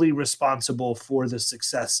solely responsible for the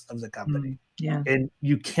success of the company. Yeah. And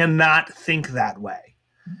you cannot think that way.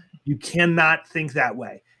 You cannot think that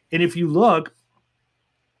way. And if you look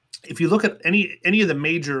at any of the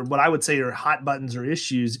major, what I would say are hot buttons or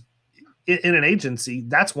issues in an agency,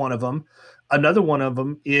 that's one of them. Another one of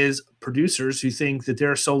them is producers who think that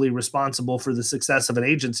they're solely responsible for the success of an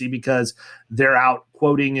agency because they're out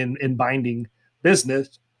quoting and binding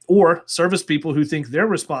business, or service people who think they're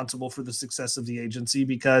responsible for the success of the agency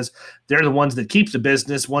because they're the ones that keep the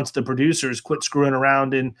business once the producers quit screwing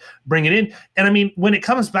around and bring it in. And I mean, when it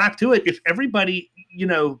comes back to it, if everybody,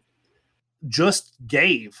 just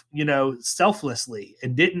gave, selflessly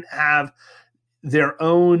and didn't have their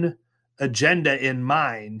own agenda in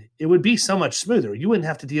mind, it would be so much smoother. You wouldn't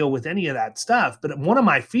have to deal with any of that stuff. But one of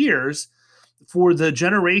my fears for the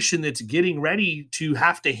generation that's getting ready to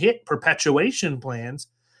have to hit perpetuation plans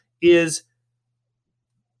is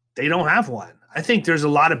they don't have one. I think there's a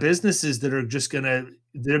lot of businesses that are just they're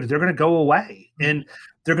going to go away, and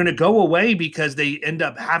they're going to go away because they end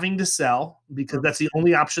up having to sell because that's the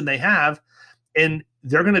only option they have. And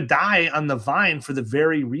they're going to die on the vine for the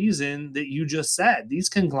very reason that you just said. These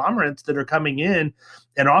conglomerates that are coming in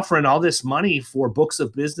and offering all this money for books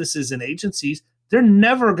of businesses and agencies, they're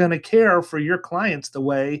never going to care for your clients the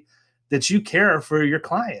way that you care for your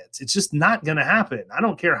clients. It's just not going to happen. I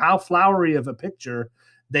don't care how flowery of a picture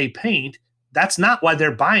they paint. That's not why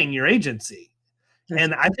they're buying your agency.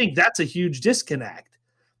 And I think that's a huge disconnect.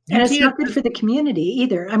 And it's not good for the community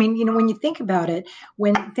either. I mean, when you think about it,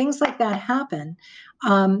 when things like that happen,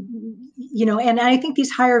 and I think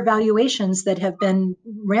these higher valuations that have been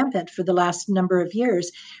rampant for the last number of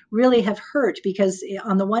years really have hurt, because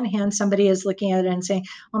on the one hand, somebody is looking at it and saying,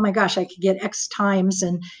 oh my gosh, I could get X times.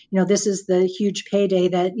 And, this is the huge payday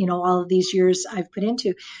that, all of these years I've put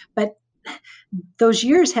into. But those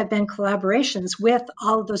years have been collaborations with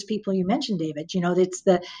all of those people you mentioned, David.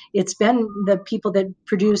 It's been the people that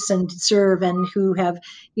produce and serve and who have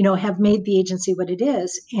made the agency what it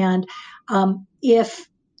is. And if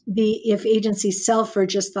agencies sell for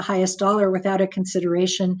just the highest dollar without a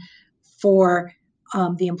consideration for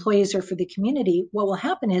the employees or for the community, what will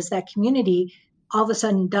happen is that community all of a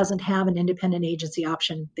sudden doesn't have an independent agency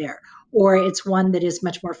option there, or it's one that is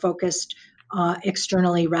much more focused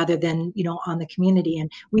externally rather than, on the community.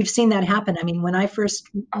 And we've seen that happen. I mean, when I first,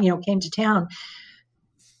 came to town,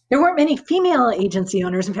 There weren't many female agency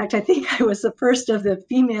owners. In fact, I think I was the first of the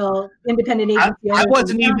female independent agency owners. I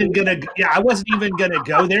wasn't even gonna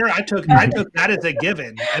go there. I took that as a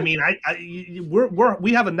given. I mean,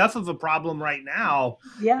 we have enough of a problem right now.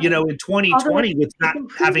 Yeah. You know, in 2020 with not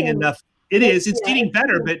having enough. It's getting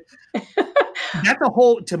better, but that's a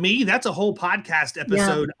whole podcast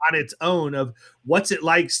episode on its own of what's it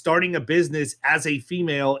like starting a business as a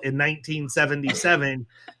female in 1977.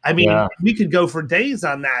 I mean, we could go for days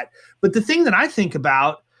on that. But the thing that I think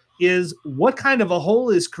about is what kind of a hole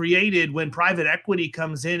is created when private equity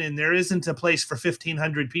comes in and there isn't a place for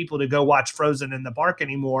 1,500 people to go watch Frozen in the park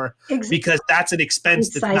anymore because that's an expense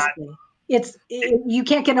that's not. You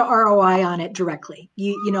can't get an ROI on it directly,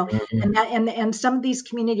 you know, and some of these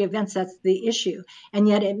community events, that's the issue. And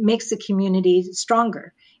yet it makes the community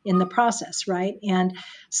stronger in the process. Right. And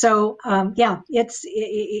so, I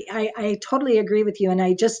totally agree with you. And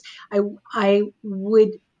I would,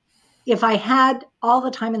 if I had all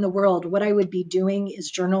the time in the world, what I would be doing is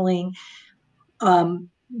journaling,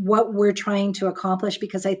 what we're trying to accomplish,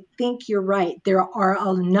 because I think you're right. There are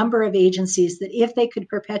a number of agencies that if they could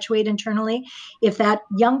perpetuate internally, if that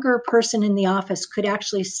younger person in the office could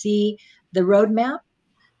actually see the roadmap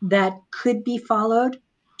that could be followed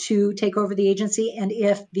to take over the agency, and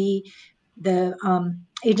if the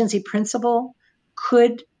agency principal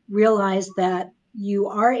could realize that you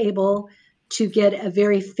are able to get a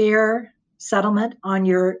very fair settlement on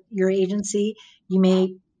your agency, you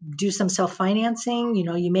may do some self-financing, you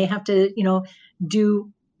know, you may have to, you know,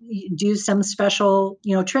 do some special,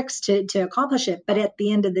 you know, tricks to accomplish it. But at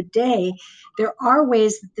the end of the day, there are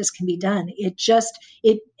ways that this can be done.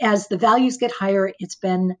 As the values get higher, it's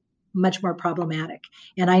been much more problematic.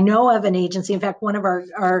 And I know of an agency, in fact, one of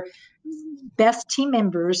our best team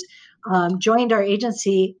members joined our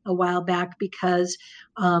agency a while back because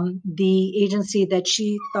the agency that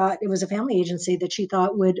she thought, it was a family agency that she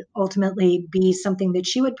thought would ultimately be something that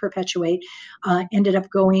she would perpetuate, ended up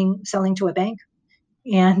selling to a bank.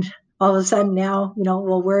 And all of a sudden now, you know,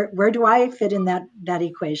 well, where do I fit in that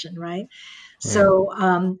equation, right? Yeah.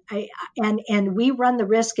 So and we run the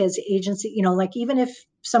risk as agency, you know, like even if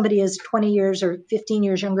somebody is 20 years or 15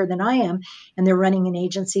 years younger than I am, and they're running an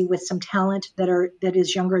agency with some talent that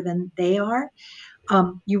is younger than they are,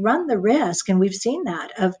 you run the risk, and we've seen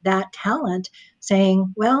that, of that talent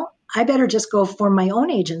saying, well, I better just go form my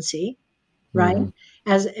own agency, right?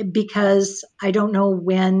 Because I don't know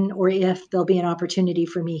when or if there'll be an opportunity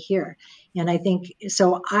for me here. And I think,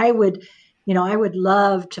 so I would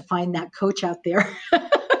love to find that coach out there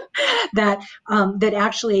that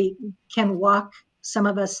actually can walk some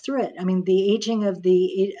of us through it. I mean, the aging of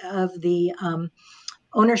the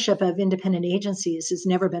ownership of independent agencies has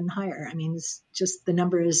never been higher. I mean, it's just, the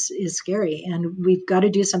number is scary, and we've got to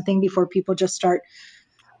do something before people just start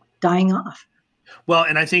dying off. Well,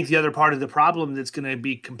 and I think the other part of the problem that's going to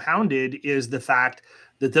be compounded is the fact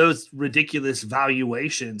that those ridiculous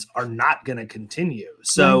valuations are not going to continue.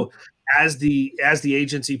 So as the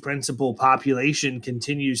agency principal population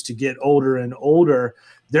continues to get older and older,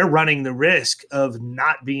 they're running the risk of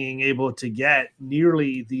not being able to get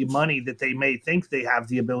nearly the money that they may think they have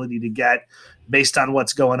the ability to get based on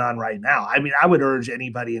what's going on right now. I mean, I would urge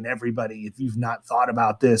anybody and everybody, if you've not thought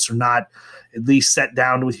about this or not at least sat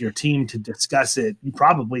down with your team to discuss it, you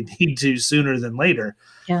probably need to sooner than later.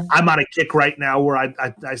 Yeah. I'm on a kick right now where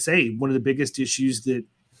I say one of the biggest issues that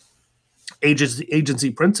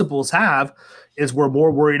agency principals have is we're more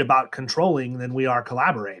worried about controlling than we are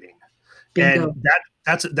collaborating. Bingo. And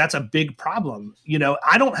that's a big problem. You know,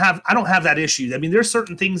 I don't have that issue. I mean, there's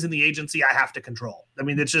certain things in the agency I have to control. I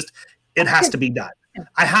mean, it's just, it has to be done.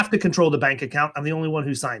 I have to control the bank account. I'm the only one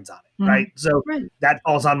who signs on it, right? So that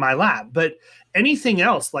falls on my lap. But anything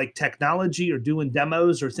else like technology or doing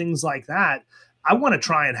demos or things like that, I want to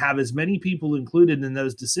try and have as many people included in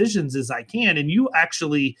those decisions as I can. And you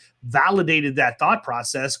actually validated that thought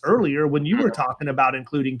process earlier when you were talking about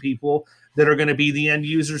including people that are going to be the end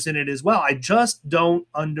users in it as well. I just don't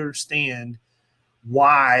understand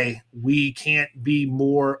why we can't be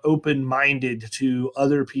more open-minded to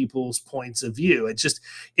other people's points of view.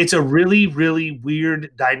 It's a really, really weird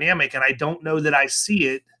dynamic. And I don't know that I see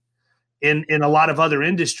it in a lot of other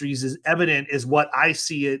industries as evident as what I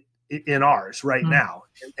see it in ours right now.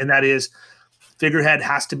 And that is, figurehead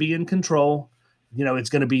has to be in control. You know, it's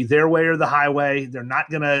going to be their way or the highway. They're not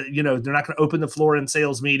going to open the floor in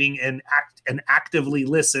sales meeting and actively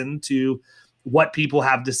listen to what people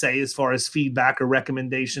have to say as far as feedback or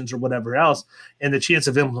recommendations or whatever else. And the chance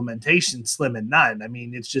of implementation, slim and none. I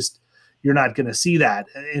mean, it's just, you're not going to see that.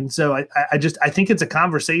 And so I think it's a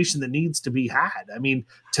conversation that needs to be had. I mean,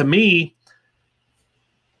 to me,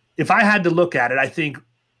 if I had to look at it,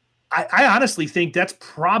 I honestly think that's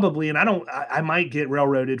probably, and I might get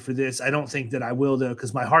railroaded for this. I don't think that I will, though,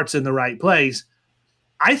 because my heart's in the right place.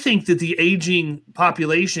 I think that the aging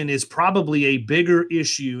population is probably a bigger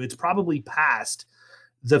issue. It's probably past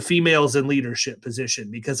the females in leadership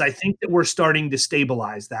position, because I think that we're starting to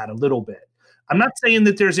stabilize that a little bit. I'm not saying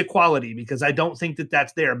that there's equality, because I don't think that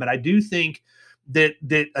that's there, but I do think that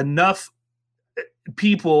enough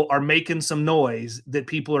people are making some noise that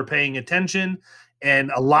people are paying attention,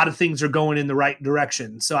 and a lot of things are going in the right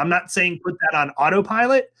direction. So I'm not saying put that on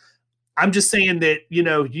autopilot. I'm just saying that, you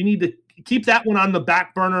need to keep that one on the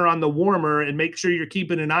back burner, on the warmer, and make sure you're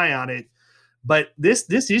keeping an eye on it. But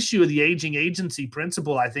this issue of the aging agency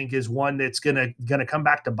principle, I think, is one that's gonna come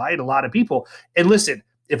back to bite a lot of people. And listen,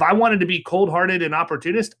 if I wanted to be cold-hearted and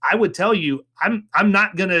opportunist, I would tell you I'm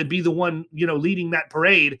not gonna be the one, leading that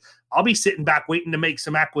parade. I'll be sitting back waiting to make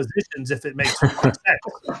some acquisitions if it makes sense.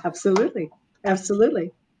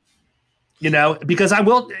 Absolutely. Because I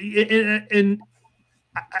will, and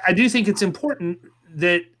I do think it's important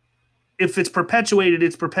that if it's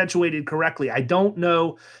perpetuated correctly. I don't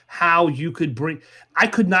know how you could I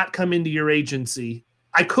could not come into your agency.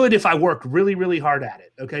 I could if I worked really, really hard at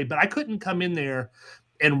it. Okay. But I couldn't come in there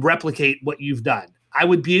and replicate what you've done. I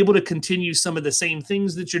would be able to continue some of the same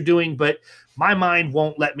things that you're doing, but my mind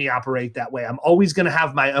won't let me operate that way. I'm always going to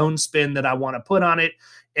have my own spin that I want to put on it.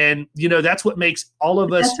 And, that's what makes all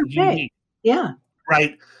of us unique. Yeah.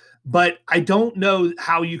 Right. But I don't know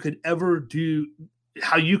how you could ever get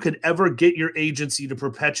your agency to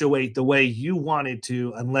perpetuate the way you wanted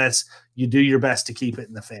to, unless you do your best to keep it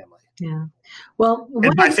in the family. Yeah. Well,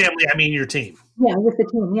 and by family, I mean your team. Yeah, with the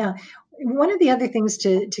team. Yeah. One of the other things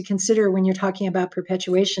to consider when you're talking about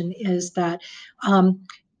perpetuation is that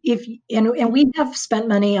we have spent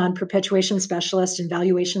money on perpetuation specialists and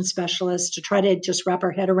valuation specialists to try to just wrap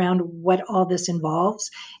our head around what all this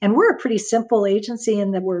involves. And we're a pretty simple agency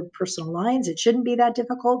in that we're personal lines. It shouldn't be that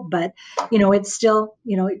difficult, but it's still,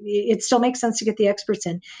 it still makes sense to get the experts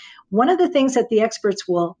in. One of the things that the experts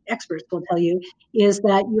will tell you is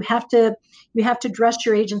that you have to dress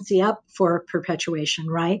your agency up for perpetuation,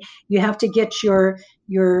 right? You have to get your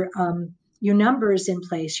numbers in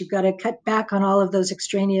place. You've got to cut back on all of those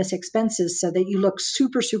extraneous expenses so that you look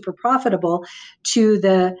super, super profitable to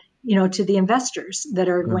the investors that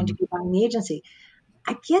are going to be buying the agency.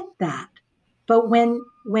 I get that. But when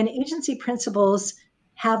agency principals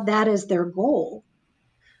have that as their goal,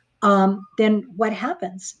 then what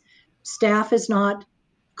happens? Staff is not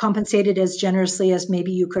compensated as generously as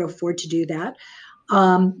maybe you could afford to do that.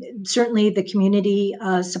 Certainly the community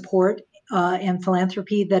support and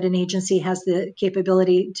philanthropy that an agency has the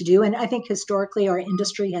capability to do, and I think historically our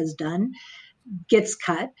industry has done, gets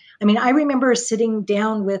cut. I mean, I remember sitting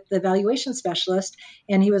down with the valuation specialist,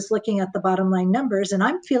 and he was looking at the bottom line numbers, and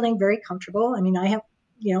I'm feeling very comfortable. I mean, I have,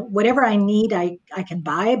 whatever I need, I can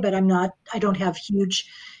buy, but I don't have huge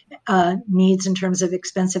needs in terms of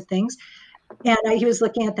expensive things. And he was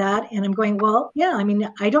looking at that, and I'm going, well, yeah, I mean,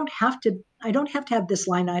 I don't have to have this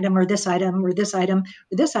line item or this item or this item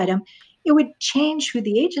or this item. It would change who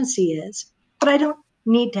the agency is, but I don't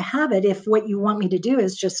need to have it if what you want me to do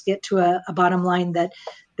is just get to a bottom line that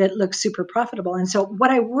looks super profitable. And so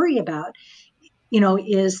what I worry about,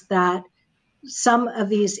 is that some of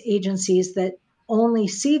these agencies that only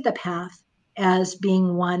see the path as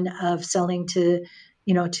being one of selling to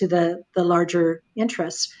the larger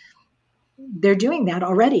interests, they're doing that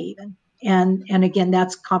already even. And again,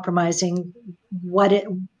 that's compromising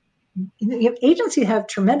agencies have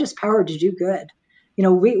tremendous power to do good.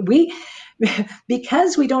 We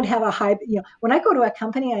because we don't have a high, when I go to a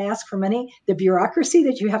company, I ask for money, the bureaucracy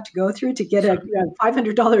that you have to go through to get a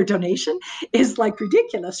 $500 donation is like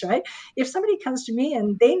ridiculous, right? If somebody comes to me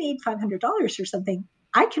and they need $500 or something,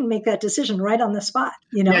 I can make that decision right on the spot.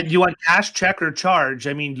 Yeah, do you want cash, check, or charge?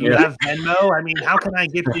 I mean, do you have Venmo? I mean, how can I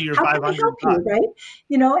get to your $500? Right?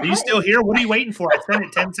 Are you still here? What are you waiting for? I sent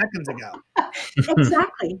it 10 seconds ago.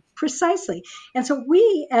 Exactly, precisely. And so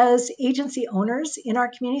we, as agency owners in our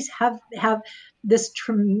communities, have this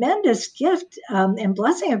tremendous gift and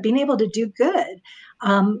blessing of being able to do good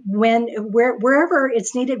wherever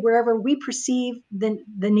it's needed, wherever we perceive the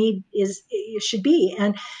need should be.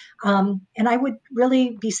 And I would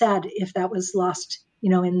really be sad if that was lost,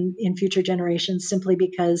 in future generations, simply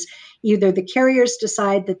because either the carriers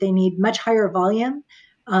decide that they need much higher volume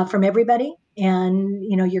from everybody, and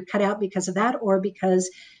you're cut out because of that, or because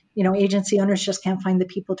agency owners just can't find the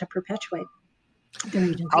people to perpetuate their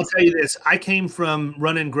agencies. I'll tell you this: I came from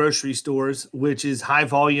running grocery stores, which is high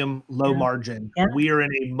volume, low margin. Yeah. We are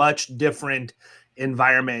in a much different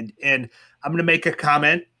environment, and I'm going to make a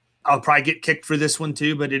comment. I'll probably get kicked for this one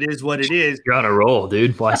too, but it is what it is. You're on a roll,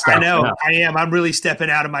 dude. Why stop? I know I am. I'm really stepping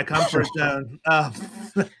out of my comfort zone.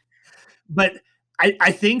 But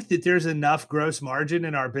I think that there's enough gross margin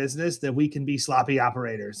in our business that we can be sloppy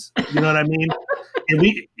operators. You know what I mean?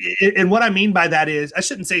 And what I mean by that is, I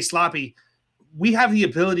shouldn't say sloppy. We have the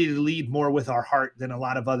ability to lead more with our heart than a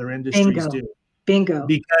lot of other industries do. Bingo.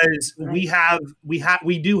 Because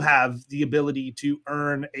we do have the ability to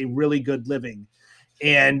earn a really good living,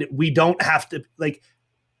 and we don't have to, like,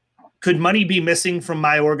 could money be missing from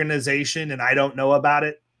my organization and I don't know about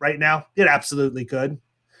it right now? It absolutely could.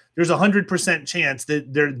 There's 100% chance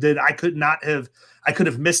that I could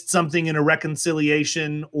have missed something in a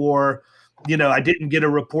reconciliation, or, I didn't get a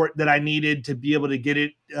report that I needed to be able to get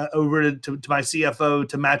it over to my CFO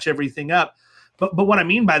to match everything up. But what I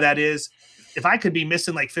mean by that is, if I could be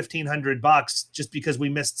missing like $1,500 just because we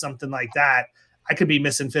missed something like that, I could be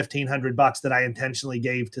missing $1,500 that I intentionally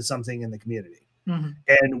gave to something in the community. Mm-hmm.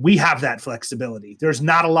 And we have that flexibility. There's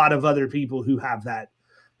not a lot of other people who have that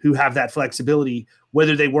flexibility,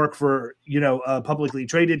 whether they work for, a publicly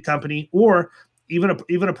traded company or even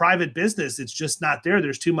a private business. It's just not there.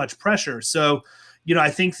 There's too much pressure. So, I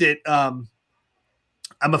think that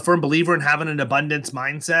I'm a firm believer in having an abundance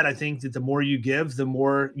mindset. I think that the more you give, the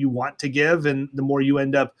more you want to give, and the more you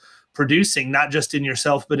end up producing, not just in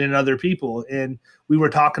yourself, but in other people. And we were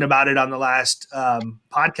talking about it on the last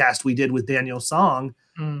podcast we did with Daniel Song.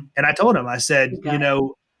 And I told him, I said,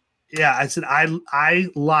 I said, I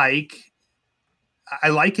liken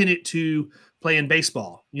it to playing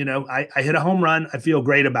baseball. I hit a home run. I feel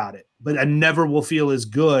great about it, but I never will feel as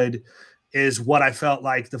good as what I felt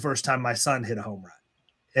like the first time my son hit a home run.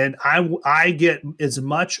 And I get as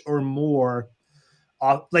much or more,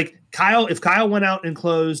 like Kyle, if Kyle went out and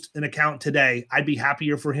closed an account today, I'd be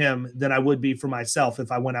happier for him than I would be for myself if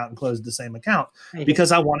I went out and closed the same account,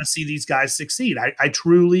 because I want to see these guys succeed. I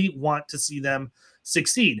truly want to see them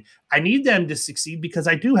succeed. I need them to succeed because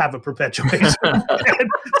I do have a perpetuation.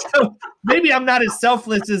 So maybe I'm not as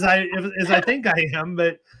selfless as I think I am,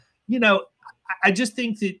 but I just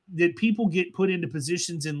think that people get put into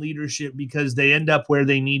positions in leadership because they end up where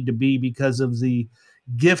they need to be because of the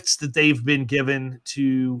gifts that they've been given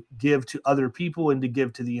to give to other people and to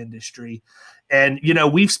give to the industry. And,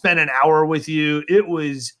 we've spent an hour with you. It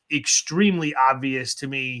was extremely obvious to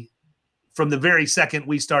me from the very second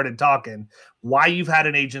we started talking why you've had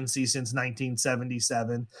an agency since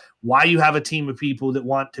 1977, why you have a team of people that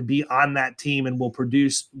want to be on that team and will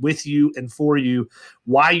produce with you and for you,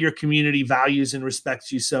 why your community values and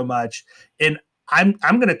respects you so much. And I'm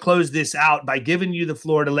going to close this out by giving you the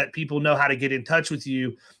floor to let people know how to get in touch with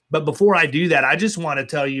you. But before I do that, I just want to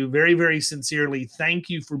tell you very, very sincerely, thank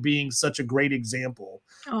you for being such a great example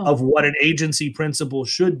of what an agency principal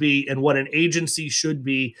should be and what an agency should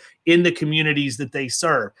be in the communities that they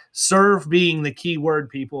serve. Serve being the key word,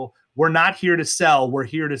 people. We're not here to sell. We're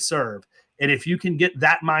here to serve. And if you can get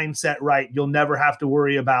that mindset right, you'll never have to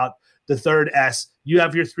worry about the third S. You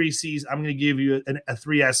have your 3 C's. I'm going to give you a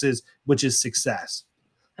 3 S's, which is success.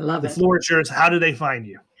 I love it. The floor is yours. How do they find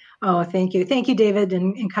you? Oh, thank you. Thank you, David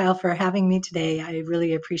and Kyle, for having me today. I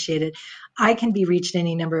really appreciate it. I can be reached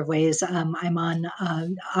any number of ways. I'm on,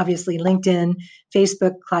 obviously, LinkedIn,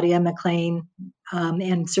 Facebook, Claudia McLean,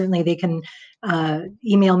 and certainly they can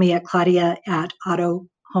email me at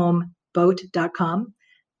claudia@autohomeboat.com,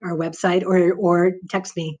 our website, or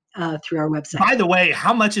text me through our website. By the way,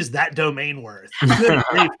 how much is that domain worth?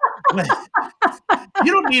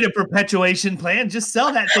 You don't need a perpetuation plan. Just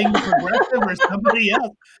sell that thing to Progressive or somebody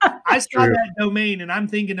else. I saw that domain and I'm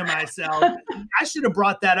thinking to myself, I should have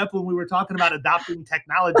brought that up when we were talking about adopting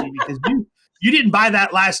technology, because you didn't buy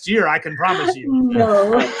that last year. I can promise you.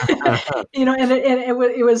 No, and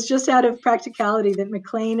it was just out of practicality that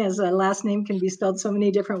McLean as a last name can be spelled so many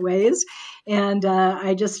different ways. And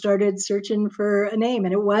I just started searching for a name,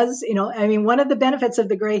 and it was, one of the benefits of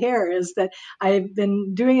the gray hair is that I've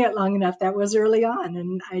been doing it long enough. That was early on,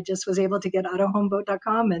 and I just was able to get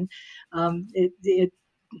autohomeboat.com, and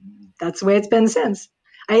that's the way it's been since.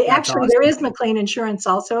 Awesome. There is McLean Insurance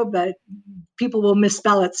also, but people will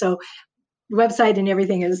misspell it. So the website and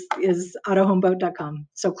everything is autohomeboat.com.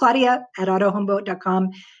 So Claudia@autohomeboat.com.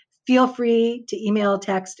 Feel free to email,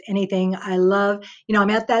 text, anything. I love,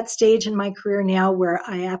 I'm at that stage in my career now where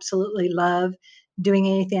I absolutely love doing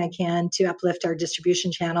anything I can to uplift our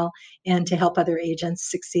distribution channel and to help other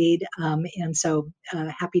agents succeed. And so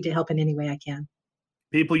happy to help in any way I can.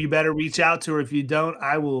 People, you better reach out to her. If you don't,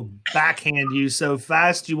 I will backhand you so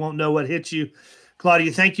fast you won't know what hit you.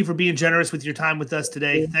 Claudia, thank you for being generous with your time with us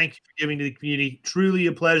today. Thank you for giving to the community. Truly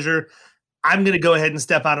a pleasure. I'm going to go ahead and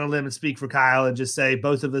step out on a limb and speak for Kyle and just say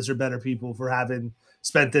both of us are better people for having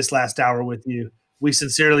spent this last hour with you. We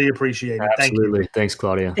sincerely appreciate it. Absolutely. Thank you. Thanks,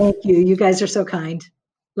 Claudia. Thank you. You guys are so kind.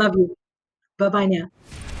 Love you. Bye-bye now.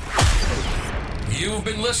 You've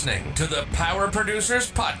been listening to the Power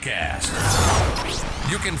Producers Podcast.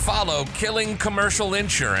 You can follow Killing Commercial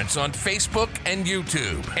Insurance on Facebook and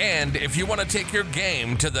YouTube. And if you want to take your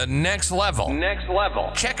game to the next level,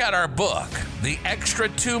 check out our book, The Extra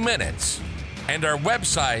 2 Minutes, and our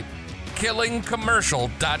website,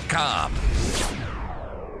 killingcommercial.com.